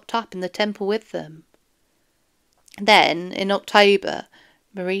was locked up in the temple with them. Then, in October,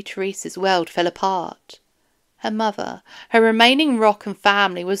 Marie-Therese's world fell apart. Her mother, her remaining rock and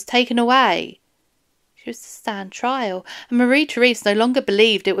family, was taken away. She was to stand trial, and Marie-Therese no longer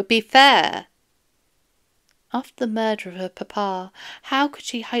believed it would be fair. After the murder of her papa, how could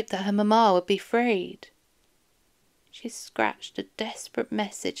she hope that her mamma would be freed? She scratched a desperate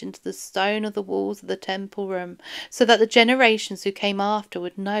message into the stone of the walls of the temple room, so that the generations who came after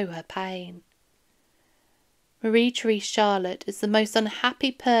would know her pain. Marie-Therese Charlotte is the most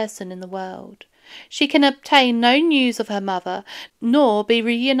unhappy person in the world. She can obtain no news of her mother, nor be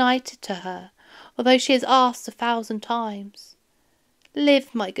reunited to her, although she has asked 1,000 times.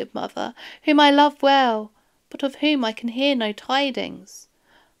 Live, my good mother, whom I love well, but of whom I can hear no tidings.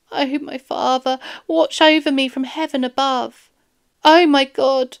 Oh, my Father, watch over me from heaven above. Oh, my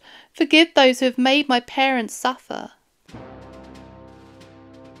God, forgive those who have made my parents suffer.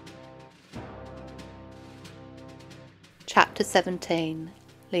 Chapter 17.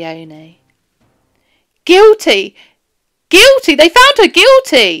 Leonie. Guilty! Guilty! They found her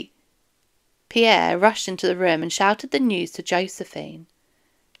guilty! Pierre rushed into the room and shouted the news to Josephine.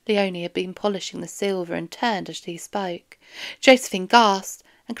 Leonie had been polishing the silver and turned as he spoke. Josephine gasped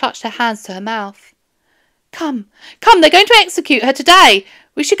and clutched her hands to her mouth. Come, they're going to execute her today.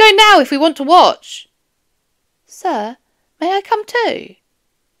 We should go now if we want to watch. Sir, may I come too?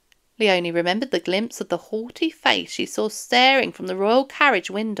 Leonie remembered the glimpse of the haughty face she saw staring from the royal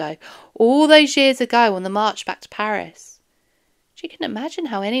carriage window all those years ago on the march back to Paris. She couldn't imagine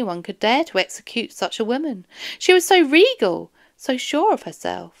how anyone could dare to execute such a woman. She was so regal, so sure of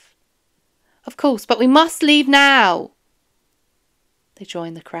herself. Of course, but we must leave now. They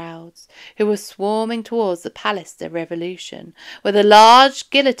joined the crowds, who were swarming towards the Place de Revolution, where the large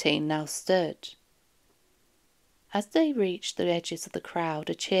guillotine now stood. As they reached the edges of the crowd,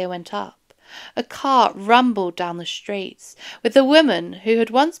 a cheer went up. A cart rumbled down the streets, with the woman who had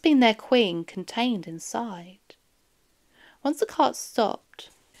once been their queen contained inside. Once the cart stopped,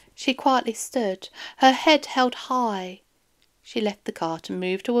 she quietly stood, her head held high. She left the cart and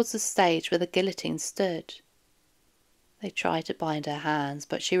moved towards the stage where the guillotine stood. They tried to bind her hands,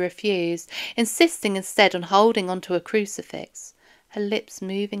 but she refused, insisting instead on holding onto a crucifix, her lips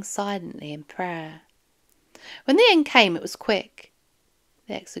moving silently in prayer. When the end came, it was quick.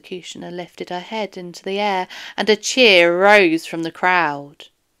 The executioner lifted her head into the air, and a cheer rose from the crowd.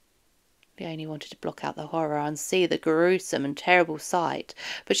 Leonie wanted to block out the horror and see the gruesome and terrible sight,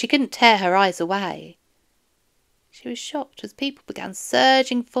 but she couldn't tear her eyes away. She was shocked as people began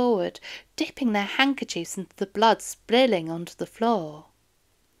surging forward, dipping their handkerchiefs into the blood spilling onto the floor.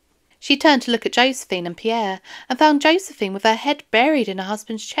 She turned to look at Josephine and Pierre, and found Josephine with her head buried in her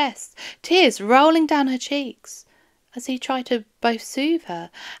husband's chest, tears rolling down her cheeks, as he tried to both soothe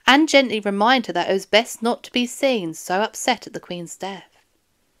her and gently remind her that it was best not to be seen so upset at the Queen's death.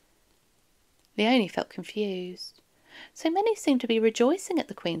 Leonie felt confused. So many seemed to be rejoicing at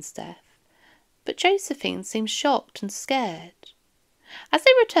the Queen's death, but Josephine seemed shocked and scared. As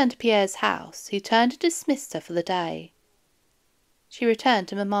they returned to Pierre's house, he turned and dismissed her for the day. She returned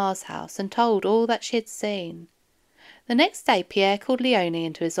to Mamma's house and told all that she had seen. The next day Pierre called Leonie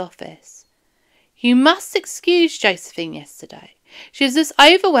into his office. You must excuse Josephine yesterday. She was just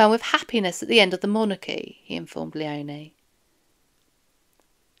overwhelmed with happiness at the end of the monarchy, he informed Leonie.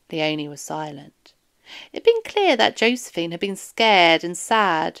 Leonie was silent. It had been clear that Josephine had been scared and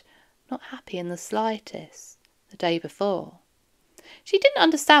sad, not happy in the slightest, the day before. She didn't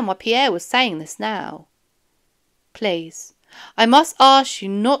understand why Pierre was saying this now. Please, I must ask you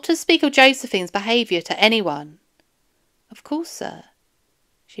not to speak of Josephine's behaviour to anyone. Of course, sir.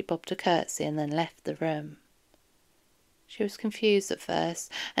 She bobbed a curtsy and then left the room. She was confused at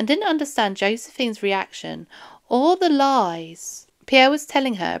first and didn't understand Josephine's reaction or the lies Pierre was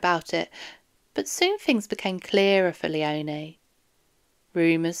telling her about it, but soon things became clearer for Leonie.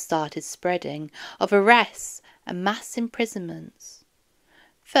 Rumours started spreading of arrests and mass imprisonments,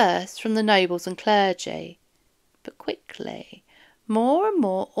 first from the nobles and clergy, but quickly more and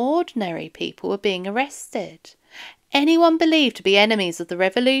more ordinary people were being arrested. Anyone believed to be enemies of the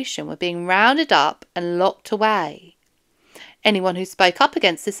revolution were being rounded up and locked away. Anyone who spoke up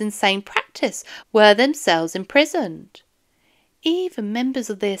against this insane practice were themselves imprisoned. Even members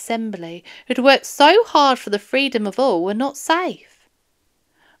of the assembly who had worked so hard for the freedom of all were not safe.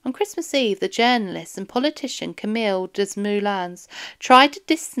 On Christmas Eve, the journalist and politician Camille Desmoulins tried to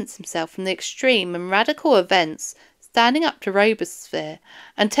distance himself from the extreme and radical events, standing up to Robespierre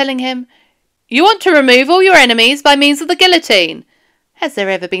and telling him, You want to remove all your enemies by means of the guillotine. Has there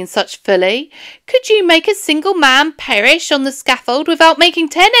ever been such folly? Could you make a single man perish on the scaffold without making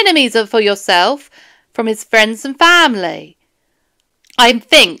 10 enemies for yourself from his friends and family? I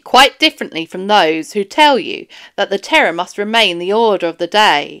think quite differently from those who tell you that the terror must remain the order of the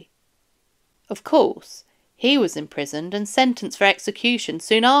day. Of course, he was imprisoned and sentenced for execution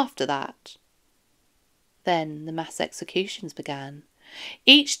soon after that. Then the mass executions began.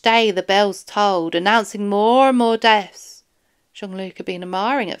 Each day the bells tolled, announcing more and more deaths. Jean-Luc had been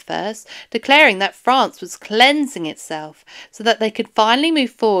admiring at first, declaring that France was cleansing itself so that they could finally move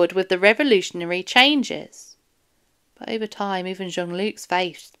forward with the revolutionary changes. But over time, even Jean-Luc's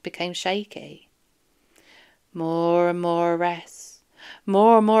faith became shaky. More and more arrests,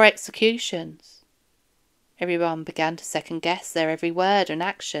 more and more executions. Everyone began to second-guess their every word and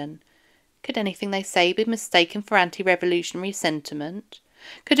action. Could anything they say be mistaken for anti-revolutionary sentiment?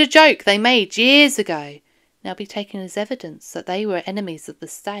 Could a joke they made years ago now be taken as evidence that they were enemies of the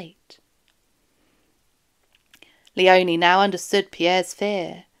state? Léonie now understood Pierre's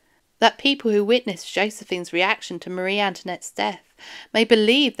fear, that people who witnessed Josephine's reaction to Marie Antoinette's death may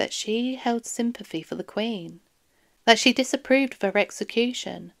believe that she held sympathy for the Queen, that she disapproved of her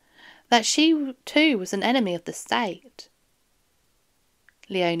execution, that she too was an enemy of the state.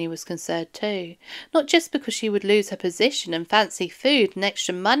 Léonie was concerned too, not just because she would lose her position and fancy food and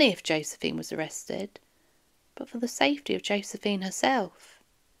extra money if Josephine was arrested, but for the safety of Josephine herself.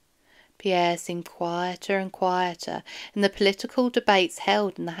 Pierre seemed quieter and quieter in the political debates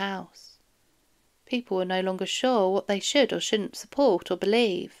held in the house. People were no longer sure what they should or shouldn't support or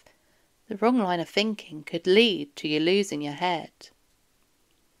believe. The wrong line of thinking could lead to you losing your head.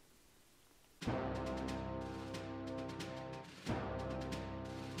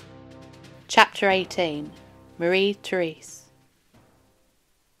 Chapter 18. Marie-Therese.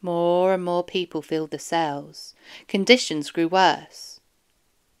 More and more people filled the cells. Conditions grew worse.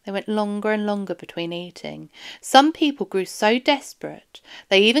 They went longer and longer between eating. Some people grew so desperate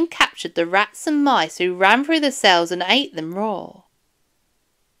they even captured the rats and mice who ran through the cells and ate them raw.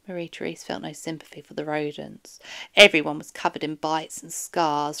 Marie-Therese felt no sympathy for the rodents. Everyone was covered in bites and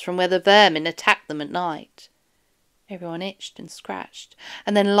scars from where the vermin attacked them at night. Everyone itched and scratched,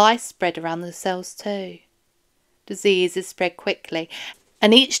 and then lice spread around the cells too. Diseases spread quickly,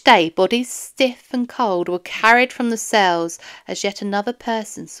 and each day bodies stiff and cold were carried from the cells as yet another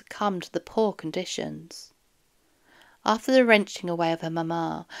person succumbed to the poor conditions. After the wrenching away of her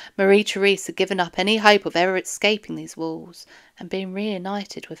mamma, Marie-Therese had given up any hope of ever escaping these walls and being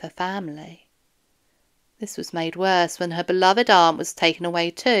reunited with her family. This was made worse when her beloved aunt was taken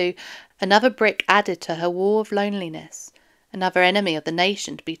away too, another brick added to her wall of loneliness, another enemy of the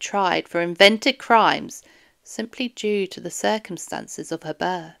nation to be tried for invented crimes simply due to the circumstances of her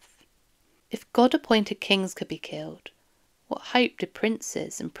birth. If God-appointed kings could be killed, what hope did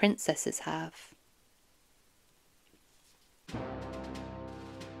princes and princesses have?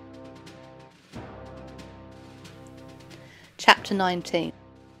 Chapter 19.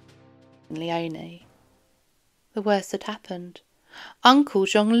 Léonie. The worst had happened. Uncle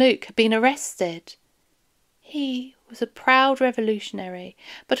Jean-Luc had been arrested. He was a proud revolutionary,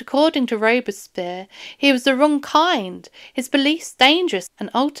 but according to Robespierre, he was the wrong kind, his beliefs dangerous and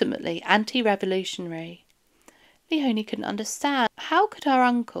ultimately anti-revolutionary. Léonie couldn't understand. How could her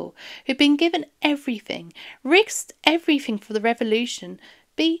uncle, who'd been given everything, risked everything for the revolution,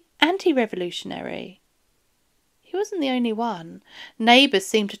 be anti-revolutionary? He wasn't the only one. Neighbours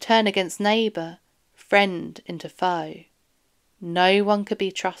seemed to turn against neighbour, friend into foe. No one could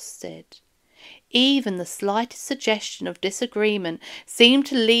be trusted. Even the slightest suggestion of disagreement seemed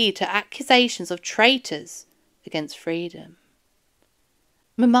to lead to accusations of traitors against freedom.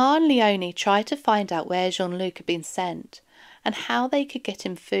 Mamma and Léonie tried to find out where Jean-Luc had been sent and how they could get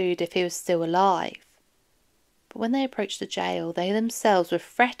him food if he was still alive. But when they approached the jail, they themselves were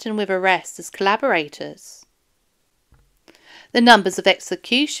threatened with arrest as collaborators. The numbers of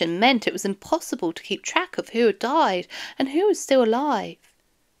execution meant it was impossible to keep track of who had died and who was still alive.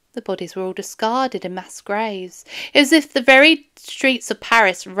 The bodies were all discarded in mass graves, as if the very streets of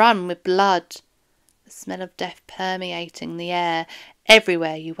Paris run with blood, the smell of death permeating the air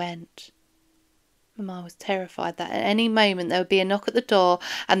everywhere you went. Mamma was terrified that at any moment there would be a knock at the door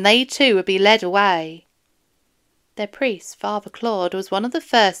and they too would be led away. Their priest, Father Claude, was one of the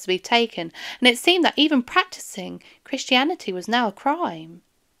first to be taken, and it seemed that even practising Christianity was now a crime.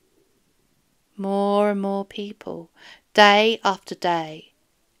 More and more people, day after day.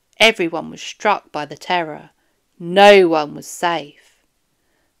 Everyone was struck by the terror. No one was safe.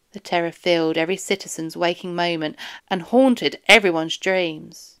 The terror filled every citizen's waking moment and haunted everyone's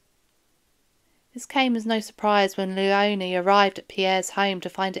dreams. This came as no surprise when Leonie arrived at Pierre's home to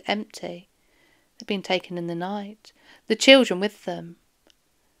find it empty. They'd been taken in the night, the children with them.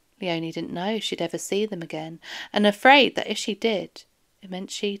 Leonie didn't know if she'd ever see them again, and afraid that if she did, it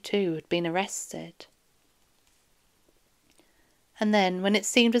meant she too had been arrested. And then, when it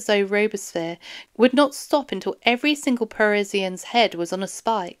seemed as though Robespierre would not stop until every single Parisian's head was on a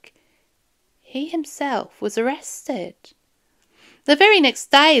spike, he himself was arrested. The very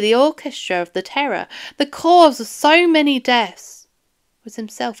next day, the orchestra of the terror, the cause of so many deaths, was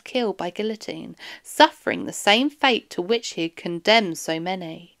himself killed by guillotine, suffering the same fate to which he had condemned so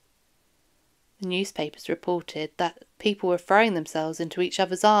many. The newspapers reported that people were throwing themselves into each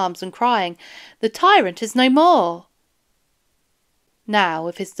other's arms and crying, "The tyrant is no more!" Now,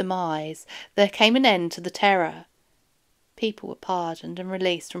 with his demise, there came an end to the terror. People were pardoned and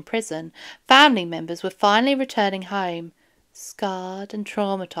released from prison. Family members were finally returning home, scarred and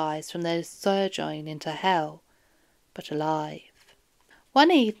traumatized from their sojourn into hell, but alive.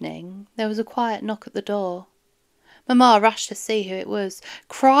 One evening there was a quiet knock at the door. Mamma rushed to see who it was,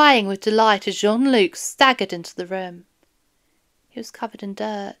 crying with delight as Jean-Luc staggered into the room. He was covered in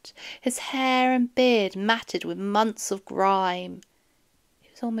dirt, his hair and beard matted with months of grime. He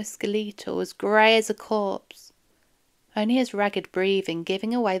was almost skeletal, as grey as a corpse, only his ragged breathing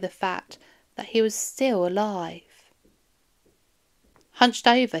giving away the fact that he was still alive. Hunched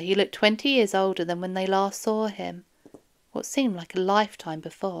over, he looked 20 years older than when they last saw him, what seemed like a lifetime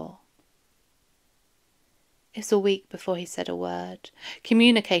before. It was a week before he said a word,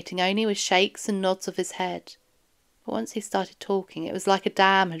 communicating only with shakes and nods of his head. But once he started talking, it was like a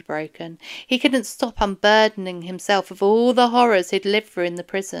dam had broken. He couldn't stop unburdening himself of all the horrors he'd lived through in the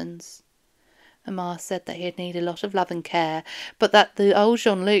prisons. Mamma said that he'd need a lot of love and care, but that the old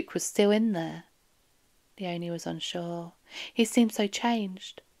Jean-Luc was still in there. Leonie was unsure. He seemed so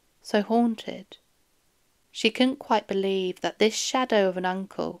changed, so haunted. She couldn't quite believe that this shadow of an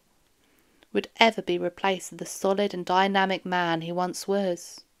uncle would ever be replaced with the solid and dynamic man he once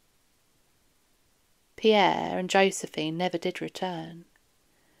was. Pierre and Josephine never did return.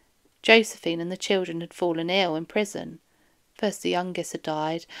 Josephine and the children had fallen ill in prison. First the youngest had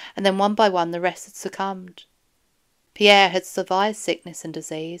died, and then one by one the rest had succumbed. Pierre had survived sickness and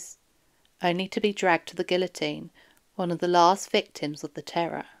disease, only to be dragged to the guillotine, one of the last victims of the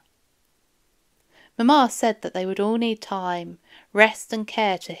terror. Mamma said that they would all need time, rest and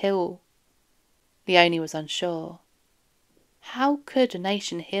care to heal. Leonie was unsure. How could a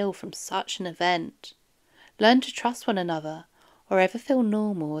nation heal from such an event, learn to trust one another, or ever feel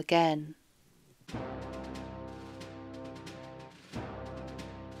normal again?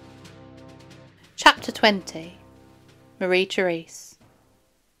 Chapter 20. Marie-Therese.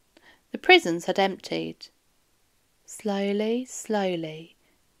 The prisons had emptied. Slowly, slowly,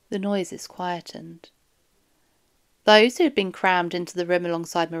 the noises quietened. Those who had been crammed into the room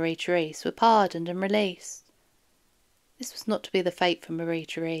alongside Marie-Therese were pardoned and released. This was not to be the fate for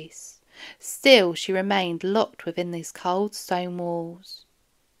Marie-Therese. Still she remained locked within these cold stone walls.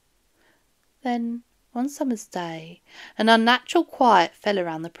 Then, one summer's day, an unnatural quiet fell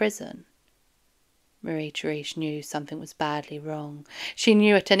around the prison. Marie-Therese knew something was badly wrong. She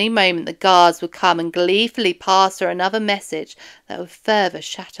knew at any moment the guards would come and gleefully pass her another message that would further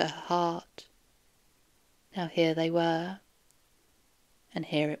shatter her heart. Now here they were, and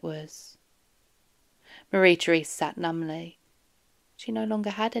here it was. Marie-Therese sat numbly. She no longer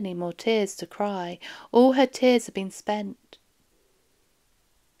had any more tears to cry. All her tears had been spent.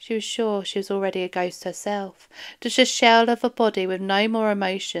 She was sure she was already a ghost herself, just a shell of a body with no more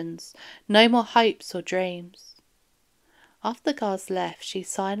emotions, no more hopes or dreams. After the guards left, she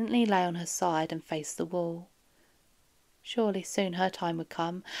silently lay on her side and faced the wall. Surely soon her time would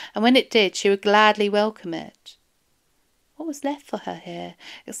come, and when it did, she would gladly welcome it. What was left for her here,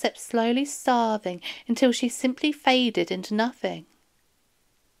 except slowly starving until she simply faded into nothing?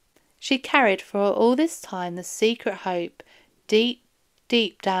 She carried for all this time the secret hope, deep,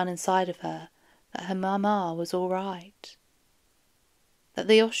 deep down inside of her, that her mamma was all right, that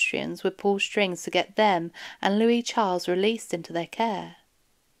the Austrians would pull strings to get them and Louis Charles released into their care.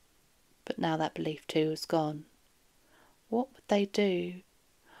 But now that belief too was gone. What would they do?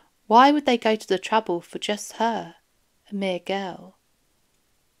 Why would they go to the trouble for just her, a mere girl,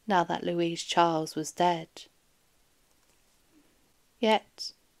 now that Louise Charles was dead?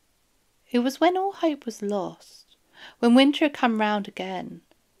 Yet it was when all hope was lost, when winter had come round again,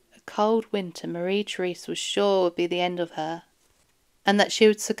 a cold winter Marie-Therese was sure would be the end of her, and that she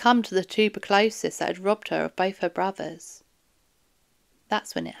would succumb to the tuberculosis that had robbed her of both her brothers.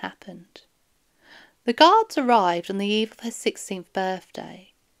 That's when it happened. The guards arrived on the eve of her 16th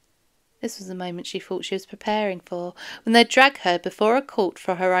birthday. This was the moment she thought she was preparing for, when they'd drag her before a court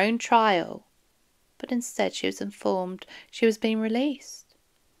for her own trial. But instead she was informed she was being released.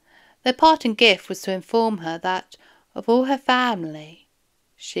 Their parting gift was to inform her that, of all her family,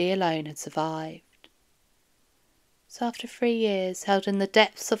 she alone had survived. So after 3 years held in the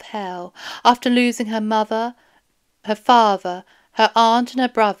depths of hell, after losing her mother, her father, her aunt and her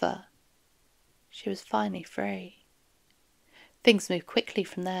brother, she was finally free. Things moved quickly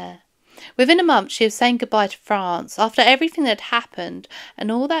from there. Within a month she was saying goodbye to France. After everything that had happened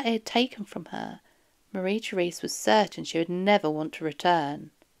and all that it had taken from her, Marie-Therese was certain she would never want to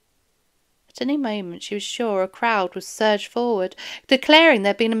return. At any moment she was sure a crowd would surge forward, declaring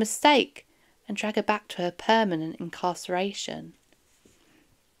there had been a mistake, and drag her back to her permanent incarceration.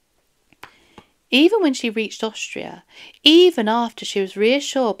 Even when she reached Austria, even after she was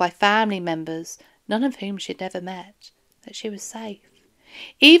reassured by family members, none of whom she had ever met, that she was safe,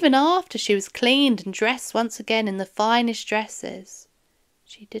 even after she was cleaned and dressed once again in the finest dresses,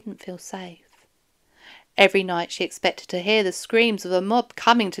 she didn't feel safe. Every night she expected to hear the screams of a mob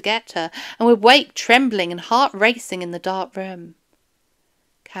coming to get her, and would wake trembling and heart racing in the dark room.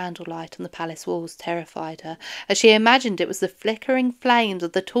 Candlelight on the palace walls terrified her, as she imagined it was the flickering flames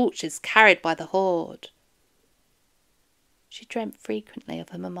of the torches carried by the horde. She dreamt frequently of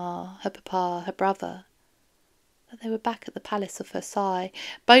her mamma, her papa, her brother, that they were back at the palace of Versailles,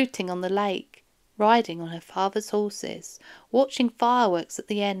 boating on the lake, riding on her father's horses, watching fireworks at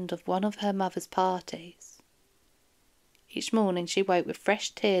the end of one of her mother's parties. Each morning she woke with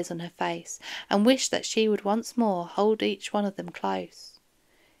fresh tears on her face, and wished that she would once more hold each one of them close.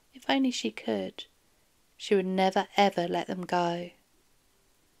 If only she could, she would never ever let them go.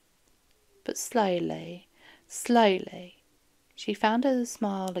 But slowly, slowly, she found her to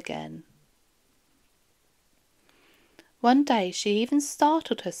smile again. One day she even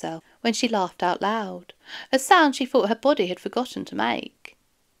startled herself when she laughed out loud, a sound she thought her body had forgotten to make.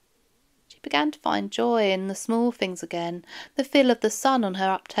 She began to find joy in the small things again, the feel of the sun on her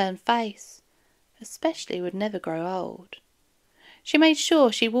upturned face, especially would never grow old. She made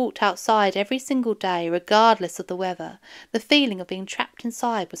sure she walked outside every single day, regardless of the weather. The feeling of being trapped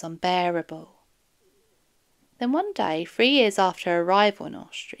inside was unbearable. Then one day, 3 years after her arrival in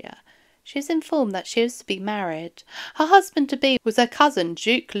Austria, she was informed that she was to be married. Her husband-to-be was her cousin,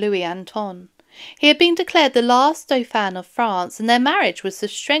 Duke Louis Anton. He had been declared the last Dauphin of France, and their marriage was to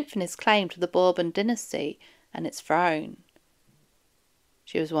strengthen his claim to the Bourbon dynasty and its throne.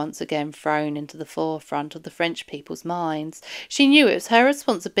 She was once again thrown into the forefront of the French people's minds. She knew it was her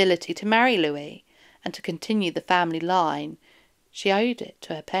responsibility to marry Louis, and to continue the family line. She owed it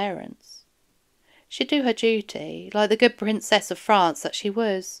to her parents. She'd do her duty, like the good princess of France that she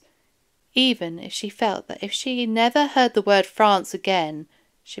was, even if she felt that if she never heard the word France again,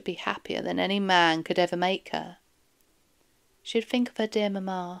 she'd be happier than any man could ever make her. She'd think of her dear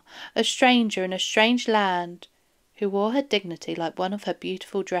mamma, a stranger in a strange land, who wore her dignity like one of her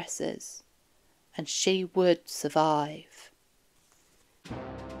beautiful dresses, and she would survive.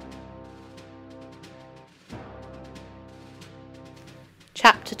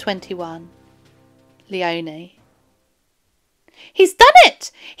 Chapter 21. Leonie. "He's done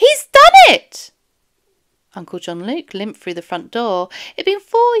it! He's done it!" Uncle John Luke limped through the front door. It had been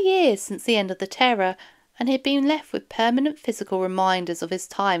 4 years since the end of the terror, and he had been left with permanent physical reminders of his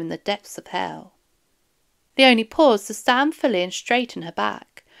time in the depths of hell. Leonie paused to stand fully and straighten her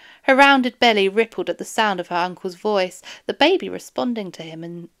back. Her rounded belly rippled at the sound of her uncle's voice, the baby responding to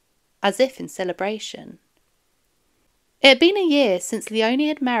him as if in celebration. It had been a year since Leonie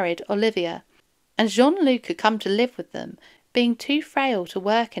had married Olivia, and Jean-Luc had come to live with them, being too frail to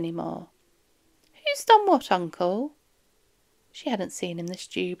work any more. "Who's done what, uncle?" She hadn't seen him this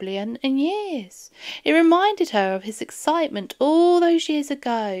jubilant in years. It reminded her of his excitement all those years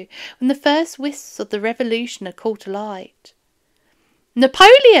ago, when the first wisps of the revolution had caught alight.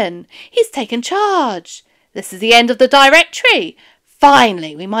 "Napoleon! He's taken charge! This is the end of the Directory!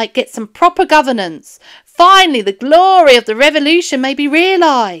 Finally, we might get some proper governance! Finally, the glory of the revolution may be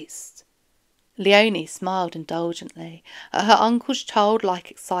realised!" Leonie smiled indulgently at her uncle's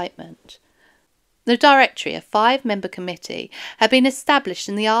childlike excitement. The Directory, a 5-member committee, had been established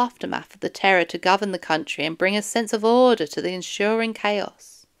in the aftermath of the terror to govern the country and bring a sense of order to the ensuing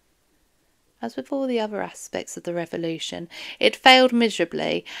chaos. As with all the other aspects of the revolution, it failed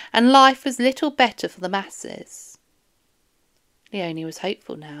miserably, and life was little better for the masses. Leonie was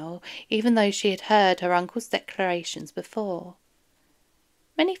hopeful now, even though she had heard her uncle's declarations before.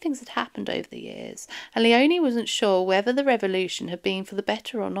 Many things had happened over the years, and Leonie wasn't sure whether the revolution had been for the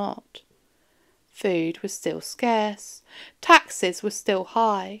better or not. Food was still scarce, taxes were still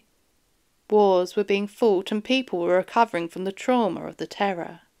high, Wars were being fought and people were recovering from the trauma of the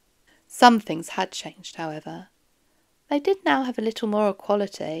terror. Some things had changed, however. They did now have a little more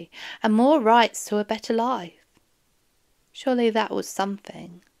equality and more rights to a better life. Surely that was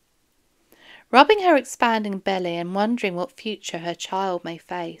something. Rubbing her expanding belly and wondering what future her child may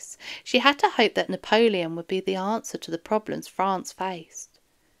face, she had to hope that Napoleon would be the answer to the problems France faced.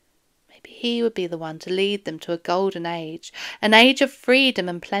 Maybe he would be the one to lead them to a golden age, an age of freedom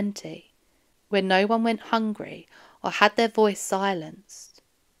and plenty, where no one went hungry or had their voice silenced.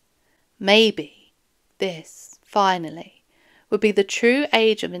 Maybe this, finally, would be the true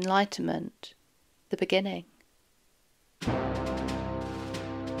age of enlightenment, the beginning.